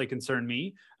doesn't necessarily concern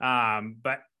me.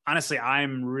 But honestly,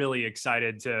 I'm really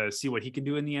excited to see what he can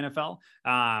do in the NFL.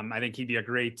 I think he'd be a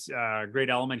great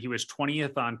element. He was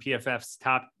 20th on PFF's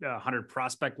top 100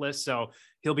 prospect list. So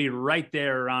he'll be right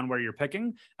there around where you're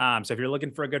picking. So if you're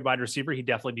looking for a good wide receiver, he'd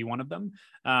definitely be one of them.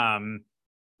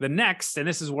 The next, and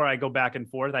this is where I go back and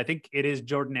forth, I think it is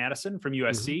Jordan Addison from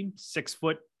USC, 6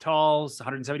 foot tall,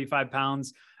 175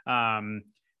 pounds. A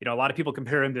lot of people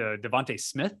compare him to Devonta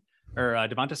Smith.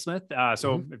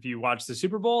 So if you watch the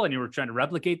Super Bowl and you were trying to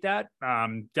replicate that,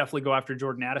 definitely go after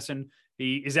Jordan Addison.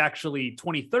 He is actually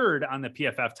 23rd on the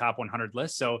PFF top 100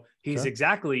 list. So he's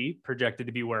exactly projected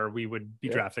to be where we would be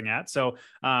drafting at. So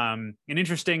an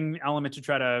interesting element to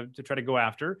try to go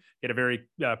after. He had a very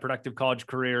productive college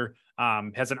career,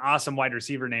 has an awesome wide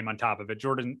receiver name on top of it.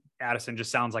 Jordan Addison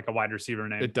just sounds like a wide receiver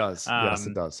name. It does. Yes,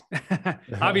 it does.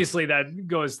 Obviously that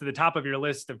goes to the top of your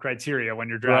list of criteria when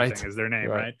you're drafting is their name,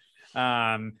 right?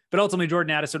 But ultimately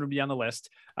Jordan Addison would be on the list.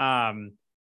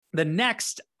 The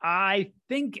next, I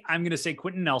think I'm going to say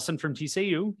Quentin Nelson from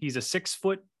TCU. He's a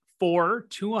 6'4",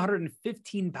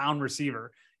 215-pound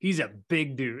receiver. He's a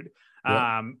big dude.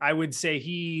 I would say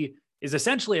he is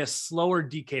essentially a slower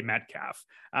DK Metcalf.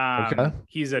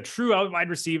 He's a true out wide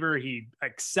receiver. He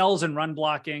excels in run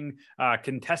blocking.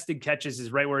 Contested catches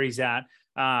is right where he's at.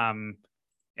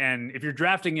 And if you're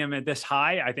drafting him at this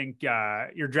high, I think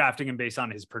you're drafting him based on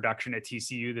his production at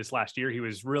TCU this last year. He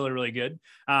was really, really good.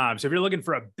 So if you're looking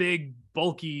for a big,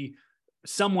 bulky,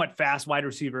 somewhat fast wide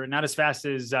receiver, not as fast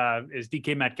as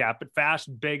DK Metcalf, but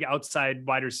fast, big outside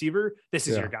wide receiver, this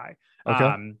is your guy.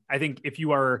 I think if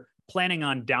you are planning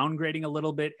on downgrading a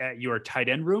little bit at your tight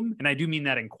end room, and I do mean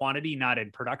that in quantity, not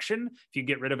in production. If you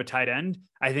get rid of a tight end,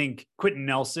 I think Quentin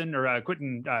Johnson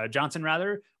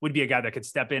would be a guy that could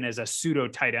step in as a pseudo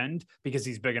tight end because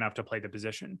he's big enough to play the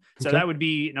position. So that would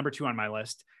be number 2 on my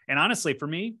list. And honestly, for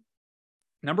me,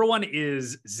 number 1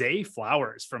 is Zay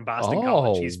Flowers from Boston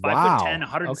College. He's 5'10",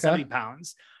 170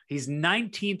 pounds. He's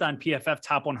 19th on PFF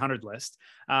top 100 list.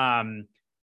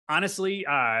 Honestly,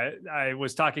 I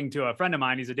was talking to a friend of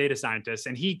mine. He's a data scientist,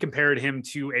 and he compared him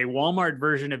to a Walmart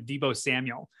version of Deebo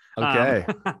Samuel.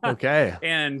 Okay.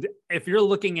 And if you're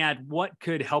looking at what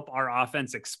could help our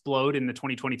offense explode in the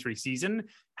 2023 season,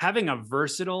 having a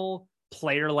versatile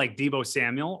player like Deebo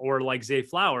Samuel or like Zay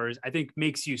Flowers, I think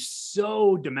makes you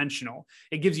so dimensional.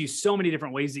 It gives you so many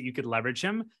different ways that you could leverage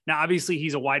him. Now, obviously,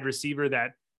 he's a wide receiver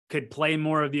that could play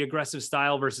more of the aggressive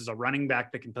style versus a running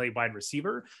back that can play wide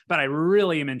receiver. But I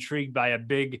really am intrigued by a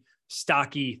big,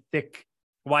 stocky, thick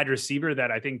wide receiver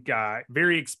that I think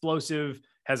very explosive,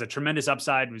 has a tremendous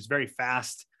upside, was very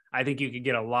fast. I think you could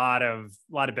get a lot of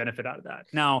benefit out of that.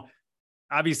 Now,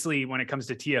 obviously, when it comes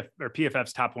to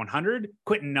PFF's top 100,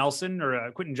 Quentin Johnson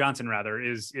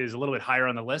is a little bit higher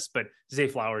on the list, but Zay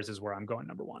Flowers is where I'm going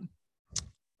number 1.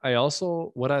 I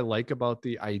also, what I like about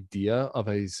the idea of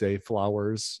a Zay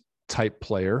Flowers type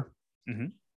player,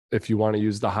 if you want to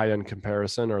use the high end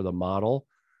comparison or the model,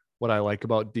 what I like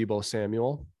about Deebo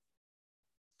Samuel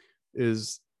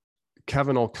is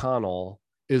Kevin O'Connell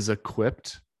is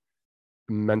equipped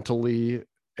mentally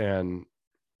and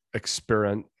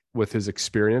with his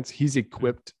experience. He's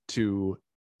equipped to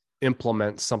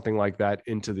implement something like that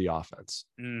into the offense,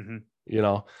 you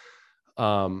know?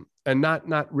 And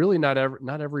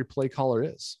not every play caller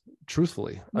is,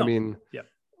 truthfully. No. I mean,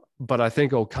 but I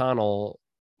think O'Connell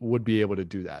would be able to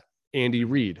do that. Andy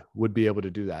Reid would be able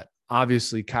to do that.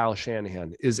 Obviously, Kyle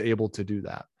Shanahan is able to do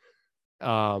that.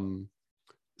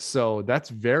 So that's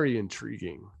very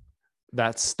intriguing,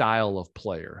 that style of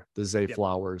player, the Zay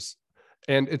Flowers.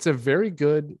 And it's a very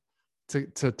good,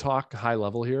 to talk high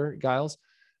level here, Gyles,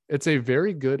 it's a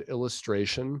very good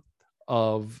illustration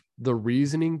of the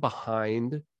reasoning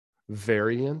behind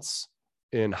variance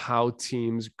in how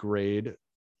teams grade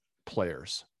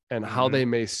players and how they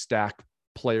may stack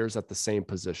players at the same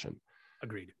position.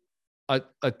 Agreed.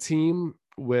 A team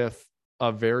with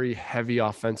a very heavy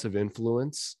offensive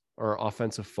influence or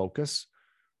offensive focus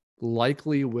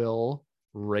likely will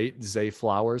rate Zay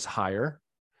Flowers higher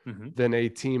than a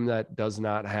team that does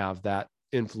not have that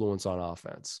influence on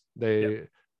offense. You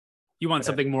want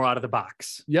something more out of the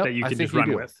box that you can just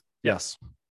run with. Yes.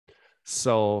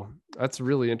 So that's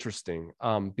really interesting,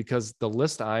 because the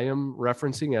list I am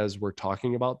referencing as we're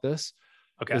talking about this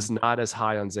is not as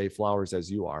high on Zay Flowers as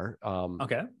you are.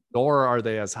 Nor are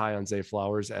they as high on Zay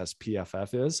Flowers as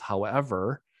PFF is.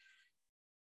 However,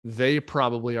 they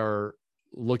probably are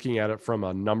looking at it from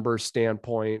a number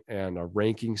standpoint and a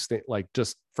ranking like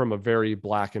just from a very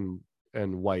black and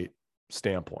white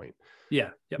standpoint.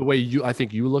 The way I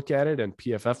think you look at it and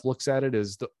PFF looks at it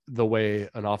is the way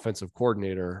an offensive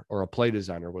coordinator or a play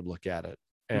designer would look at it.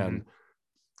 And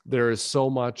there is so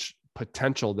much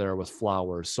potential there with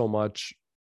Flowers, so much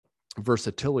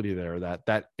versatility there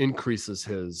that increases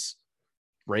his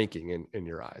ranking in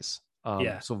your eyes.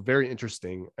 So very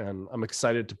interesting. And I'm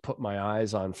excited to put my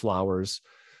eyes on Flowers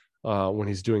when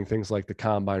he's doing things like the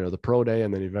combine or the pro day.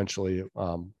 And then eventually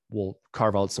we'll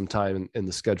carve out some time in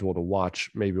the schedule to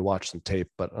maybe watch some tape,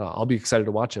 but I'll be excited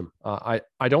to watch him.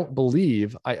 I don't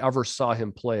believe I ever saw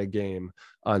him play a game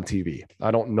on TV.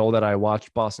 I don't know that I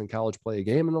watched Boston College play a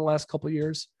game in the last couple of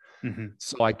years.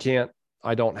 So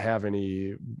I don't have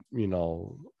any,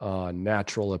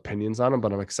 natural opinions on him,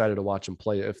 but I'm excited to watch him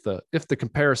play. If the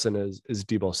comparison is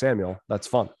Deebo Samuel, that's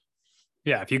fun.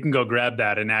 Yeah. If you can go grab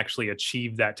that and actually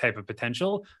achieve that type of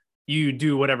potential, you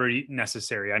do whatever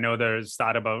necessary. I know there's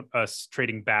thought about us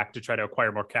trading back to try to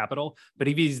acquire more capital, but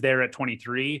if he's there at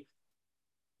 23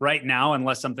 right now,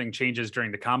 unless something changes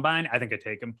during the combine, I think I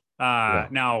take him.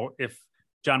 Now, if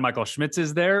John Michael Schmitz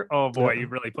is there, oh boy, you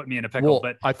really put me in a pickle.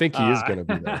 But I think he is going to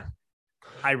be there.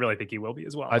 I really think he will be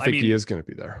as well. I mean, he is going to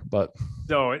be there, but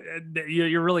so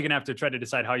you're really going to have to try to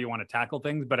decide how you want to tackle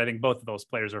things. But I think both of those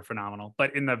players are phenomenal.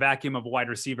 But in the vacuum of wide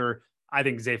receiver, I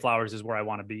think Zay Flowers is where I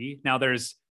want to be. Now,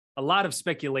 there's a lot of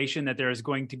speculation that there is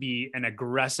going to be an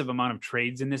aggressive amount of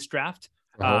trades in this draft.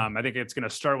 I think it's going to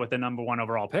start with the number 1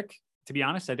 overall pick. To be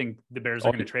honest, I think the Bears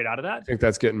are going to trade out of that. I think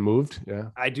that's getting moved. Yeah,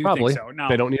 I do think so. Now,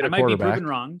 they don't need a quarterback. I might be proven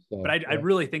wrong, but I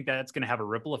really think that's going to have a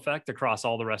ripple effect across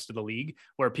all the rest of the league,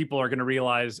 where people are going to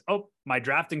realize, oh, my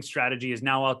drafting strategy is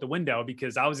now out the window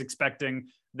because I was expecting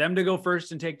them to go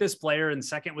first and take this player, and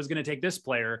second was going to take this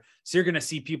player. So you're going to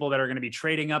see people that are going to be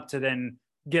trading up to then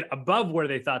get above where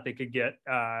they thought they could get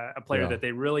a player that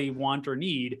they really want or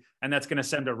need, and that's going to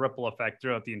send a ripple effect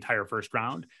throughout the entire first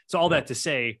round. So all that to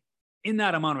say, in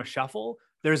that amount of shuffle,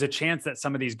 there's a chance that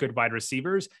some of these good wide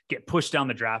receivers get pushed down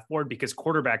the draft board because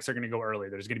quarterbacks are going to go early.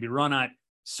 There's going to be run at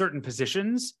certain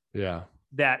positions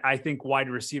that I think wide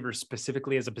receivers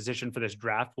specifically as a position for this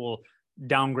draft will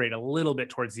downgrade a little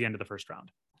bit towards the end of the first round.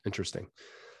 Interesting.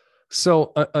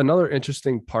 So another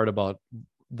interesting part about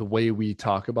the way we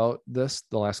talk about this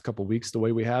the last couple of weeks, the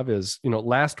way we have is,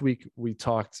 last week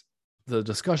the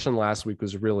discussion last week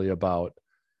was really about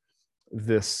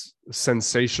this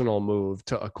sensational move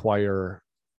to acquire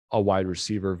a wide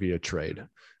receiver via trade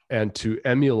and to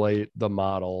emulate the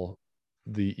model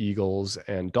the Eagles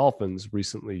and Dolphins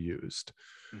recently used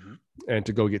and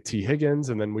to go get T. Higgins.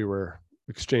 And then we were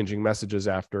exchanging messages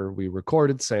after we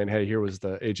recorded saying, hey, here was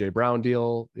the AJ Brown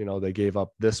deal. They gave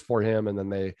up this for him. And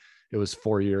then it was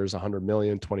 4 years, 100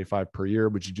 million, 25 per year.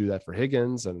 Would you do that for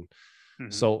Higgins? And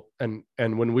so, and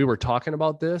when we were talking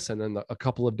about this, and then a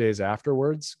couple of days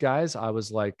afterwards, guys, I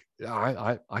was like,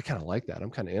 I kind of like that.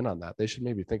 I'm kind of in on that. They should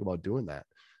maybe think about doing that.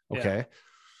 Okay.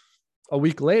 A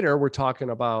week later, we're talking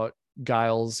about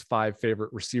Gyles' 5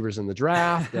 favorite receivers in the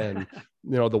draft and,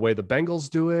 the way the Bengals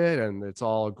do it. And it's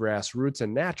all grassroots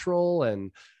and natural.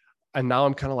 And now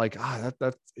I'm kind of like, I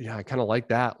kind of like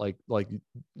that. Like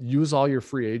use all your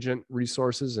free agent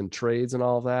resources and trades and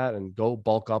all of that and go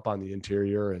bulk up on the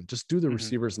interior and just do the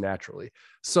receivers naturally.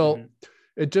 So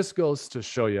it just goes to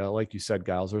show you, like you said,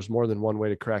 Gyles, there's more than one way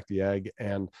to crack the egg.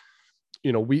 And,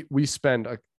 we spend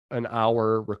an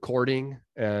hour recording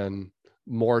and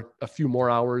a few more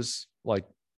hours, like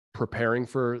preparing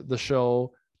for the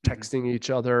show, texting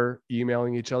each other,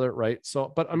 emailing each other. Right.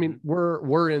 So, but I mean,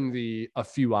 we're in a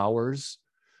few hours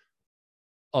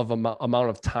of amount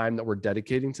of time that we're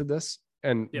dedicating to this.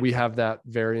 And we have that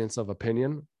variance of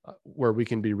opinion where we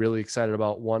can be really excited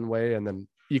about one way and then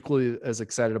equally as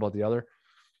excited about the other.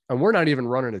 And we're not even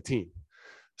running a team.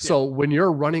 So when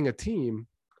you're running a team,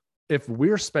 if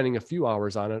we're spending a few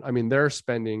hours on it, I mean, they're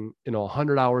spending,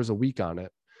 100 hours a week on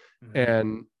it.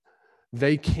 And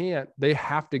they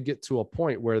have to get to a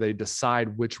point where they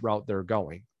decide which route they're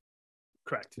going.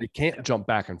 Correct. They can't jump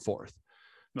back and forth.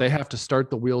 They have to start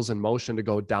the wheels in motion to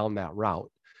go down that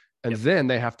route. And then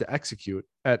they have to execute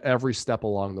at every step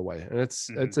along the way. And it's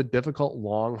a difficult,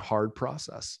 long, hard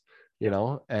process,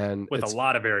 and with a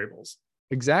lot of variables.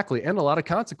 Exactly. And a lot of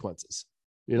consequences.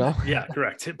 Yeah,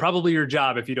 correct. Probably your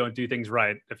job if you don't do things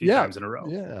right a few times in a row.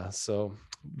 Yeah. So,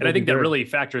 and I think that really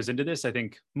factors into this. I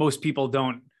think most people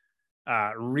don't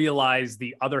realize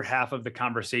the other half of the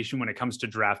conversation when it comes to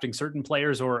drafting certain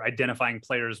players or identifying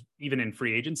players, even in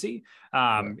free agency,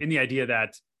 in the idea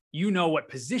that what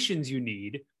positions you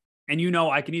need. And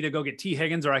I can either go get T.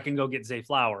 Higgins or I can go get Zay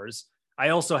Flowers. I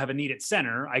also have a need at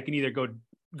center. I can either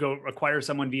go acquire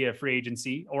someone via free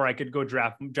agency, or I could go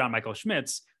draft John Michael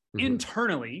Schmitz.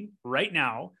 Internally right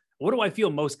now. What do I feel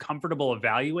most comfortable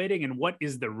evaluating, and what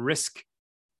is the risk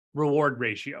reward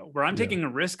ratio where I'm taking a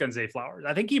risk on Zay Flowers?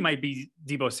 I think he might be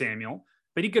Deebo Samuel,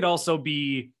 but he could also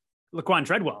be Laquan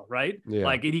Treadwell, right?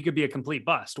 Like he could be a complete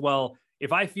bust. Well,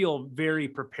 if I feel very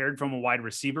prepared from a wide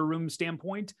receiver room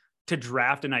standpoint to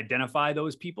draft and identify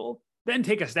those people, then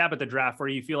take a stab at the draft where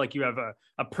you feel like you have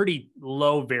a pretty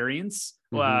low variance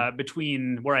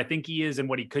between where I think he is and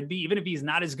what he could be. Even if he's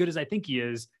not as good as I think he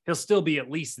is, he'll still be at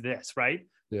least this, right?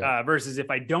 Versus if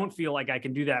I don't feel like I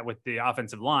can do that with the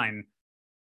offensive line,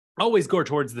 always go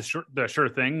towards the sure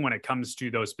thing when it comes to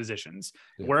those positions.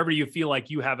 Wherever you feel like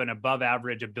you have an above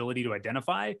average ability to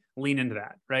identify, lean into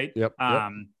that, right?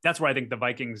 That's where I think the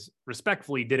Vikings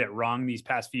respectfully did it wrong these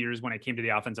past few years when it came to the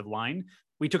offensive line.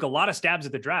 We took a lot of stabs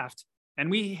at the draft and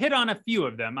we hit on a few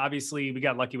of them. Obviously, we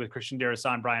got lucky with Christian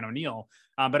Darrisaw and Brian O'Neill.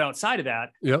 But outside of that,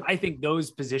 I think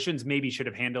those positions maybe should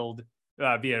have handled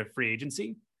via free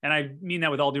agency. And I mean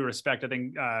that with all due respect. I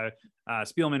think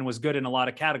Spielman was good in a lot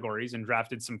of categories and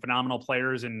drafted some phenomenal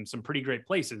players in some pretty great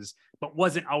places, but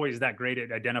wasn't always that great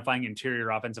at identifying interior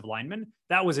offensive linemen.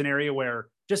 That was an area where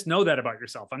just know that about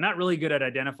yourself. I'm not really good at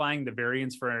identifying the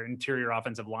variance for an interior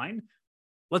offensive line.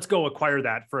 Let's go acquire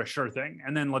that for a sure thing.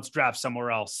 And then let's draft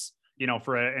somewhere else,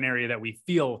 for an area that we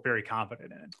feel very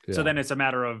confident in. So then it's a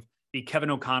matter of the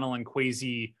Kevin O'Connell and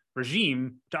Kwesi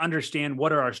regime to understand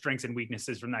what are our strengths and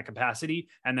weaknesses from that capacity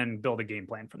and then build a game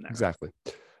plan from there. Exactly.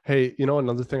 Hey,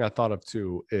 another thing I thought of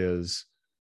too is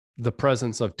the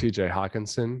presence of TJ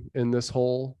Hawkinson in this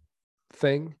whole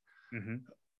thing. It's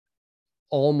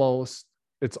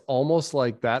almost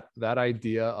like that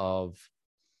idea of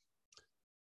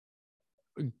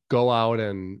go out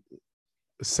and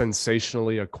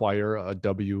sensationally acquire a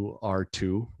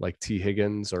WR2 like T.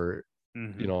 Higgins or,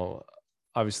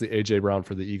 obviously AJ Brown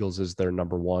for the Eagles is their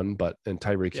number one, and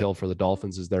Tyreek Hill for the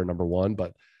Dolphins is their number one,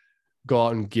 but go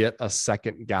out and get a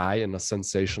second guy in a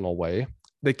sensational way.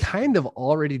 They kind of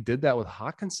already did that with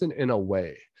Hawkinson in a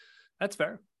way. That's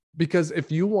fair. Because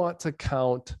if you want to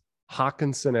count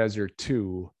Hawkinson as your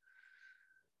 2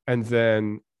 and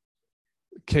then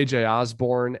KJ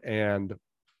Osborne and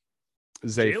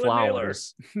Zay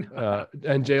Flowers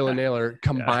and Jalen Naylor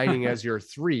combining as your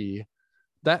 3,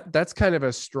 that's kind of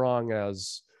as strong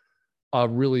as a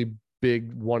really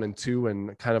big 1 and 2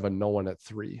 and kind of a no one at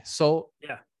 3. So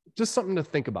just something to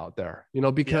think about there,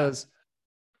 because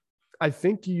I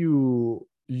think you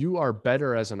are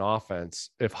better as an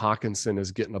offense if Hawkinson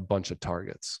is getting a bunch of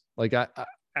targets. Like I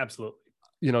absolutely,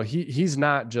 he's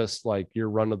not just like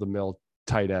your run of the mill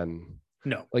tight end.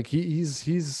 No, like he's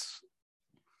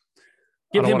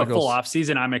give him a full off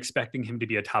season. I'm expecting him to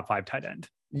be a top 5 tight end.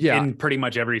 In pretty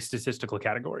much every statistical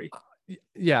category.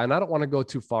 Yeah. And I don't want to go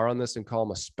too far on this and call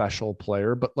him a special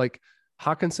player, but like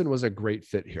Hawkinson was a great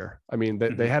fit here. I mean,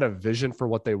 they had a vision for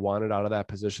what they wanted out of that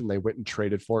position. They went and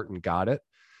traded for it and got it.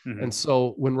 And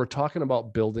so when we're talking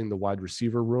about building the wide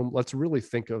receiver room, let's really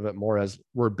think of it more as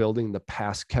we're building the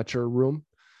pass catcher room,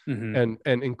 and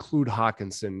include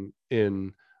Hockenson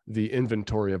in the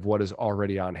inventory of what is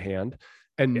already on hand.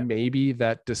 And maybe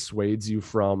that dissuades you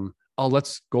from, oh,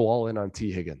 let's go all in on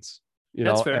T. Higgins,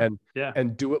 That's fair.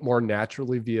 and do it more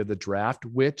naturally via the draft,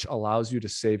 which allows you to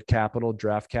save capital,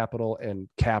 draft capital, and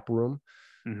cap room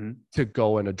to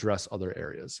go and address other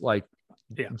areas like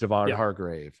Javon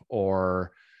Hargrave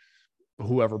or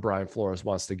whoever Brian Flores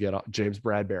wants to get up, James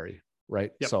Bradbury,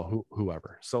 right? So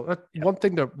whoever. So one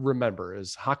thing to remember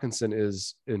is Hockenson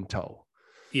is in tow.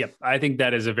 Yep. I think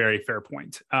that is a very fair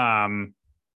point. And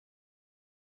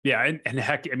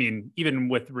heck, I mean, even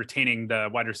with retaining the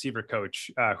wide receiver coach,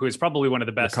 who is probably one of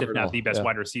the best, if not the best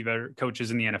wide receiver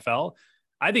coaches in the NFL,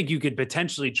 I think you could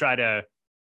potentially try to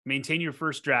maintain your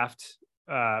first draft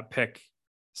pick,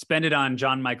 spend it on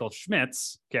John Michael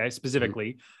Schmitz,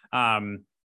 specifically.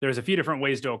 There's a few different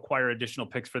ways to acquire additional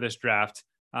picks for this draft.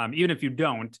 Even if you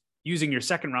don't, using your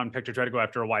second round pick to try to go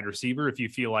after a wide receiver, if you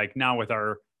feel like now with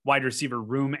our wide receiver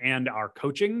room and our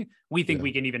coaching, we think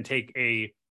we can even take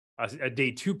a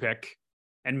day 2 pick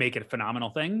and make it a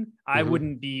phenomenal thing. I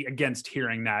wouldn't be against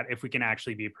hearing that if we can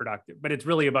actually be productive, but it's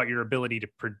really about your ability to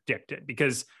predict it,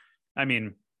 because I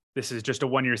mean, this is just a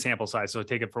 1-year sample size, so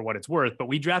take it for what it's worth, but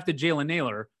we drafted Jalen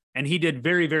Naylor and he did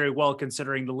very, very well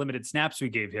considering the limited snaps we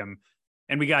gave him.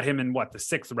 And we got him in the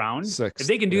 6th round. If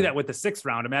they can do that with the 6th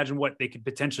round, imagine what they could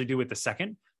potentially do with the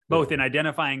 2nd, both in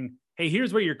identifying, hey,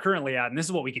 here's where you're currently at, and this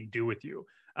is what we can do with you.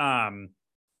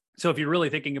 So if you're really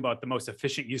thinking about the most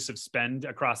efficient use of spend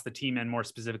across the team and more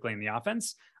specifically in the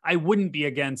offense, I wouldn't be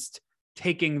against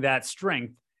taking that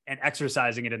strength and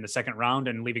exercising it in the 2nd round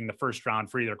and leaving the 1st round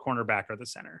for either cornerback or the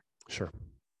center. Sure.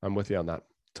 I'm with you on that.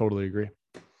 Totally agree.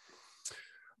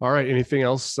 All right. Anything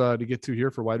else to get to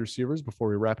here for wide receivers before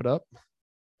we wrap it up?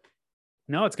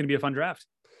 No, it's going to be a fun draft.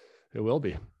 It will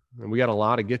be. And we got a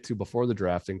lot to get to before the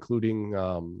draft, including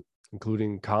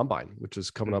combine, which is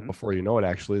coming up before you know it.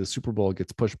 Actually, the Super Bowl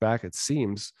gets pushed back, it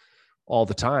seems, all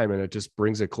the time, and it just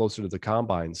brings it closer to the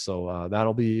combine. So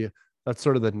that's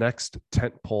sort of the next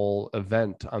tentpole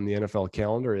event on the NFL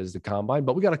calendar is the combine,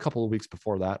 but we got a couple of weeks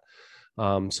before that.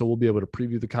 So we'll be able to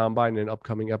preview the combine in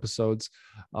upcoming episodes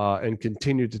and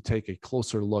continue to take a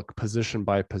closer look position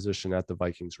by position at the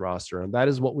Vikings roster. And that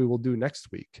is what we will do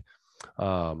next week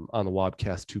on the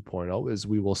Wobcast 2.0 is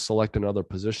we will select another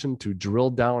position to drill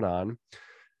down on.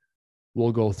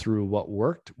 We'll go through what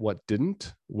worked, what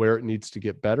didn't, where it needs to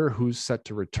get better, who's set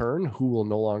to return, who will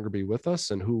no longer be with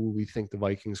us, and who we think the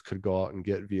Vikings could go out and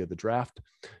get via the draft,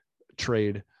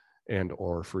 trade, and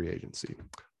or free agency.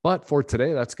 But for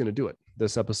today, that's going to do it.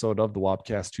 This episode of the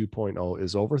Wobcast 2.0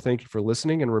 is over. Thank you for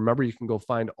listening. And remember, you can go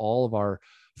find all of our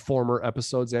former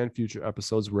episodes and future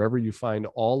episodes wherever you find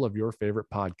all of your favorite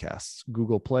podcasts: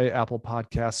 Google Play, Apple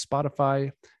Podcasts,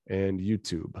 Spotify, and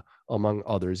YouTube, among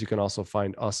others. You can also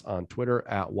find us on Twitter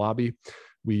at Wobby.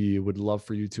 We would love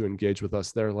for you to engage with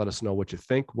us there. Let us know what you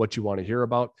think, what you want to hear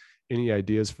about, any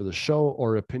ideas for the show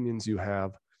or opinions you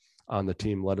have on the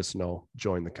team. Let us know.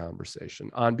 Join the conversation.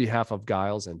 On behalf of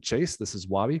Gyles and Chase, this is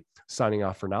Wobby signing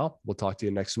off for now. We'll talk to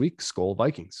you next week. Skol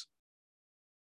Vikings.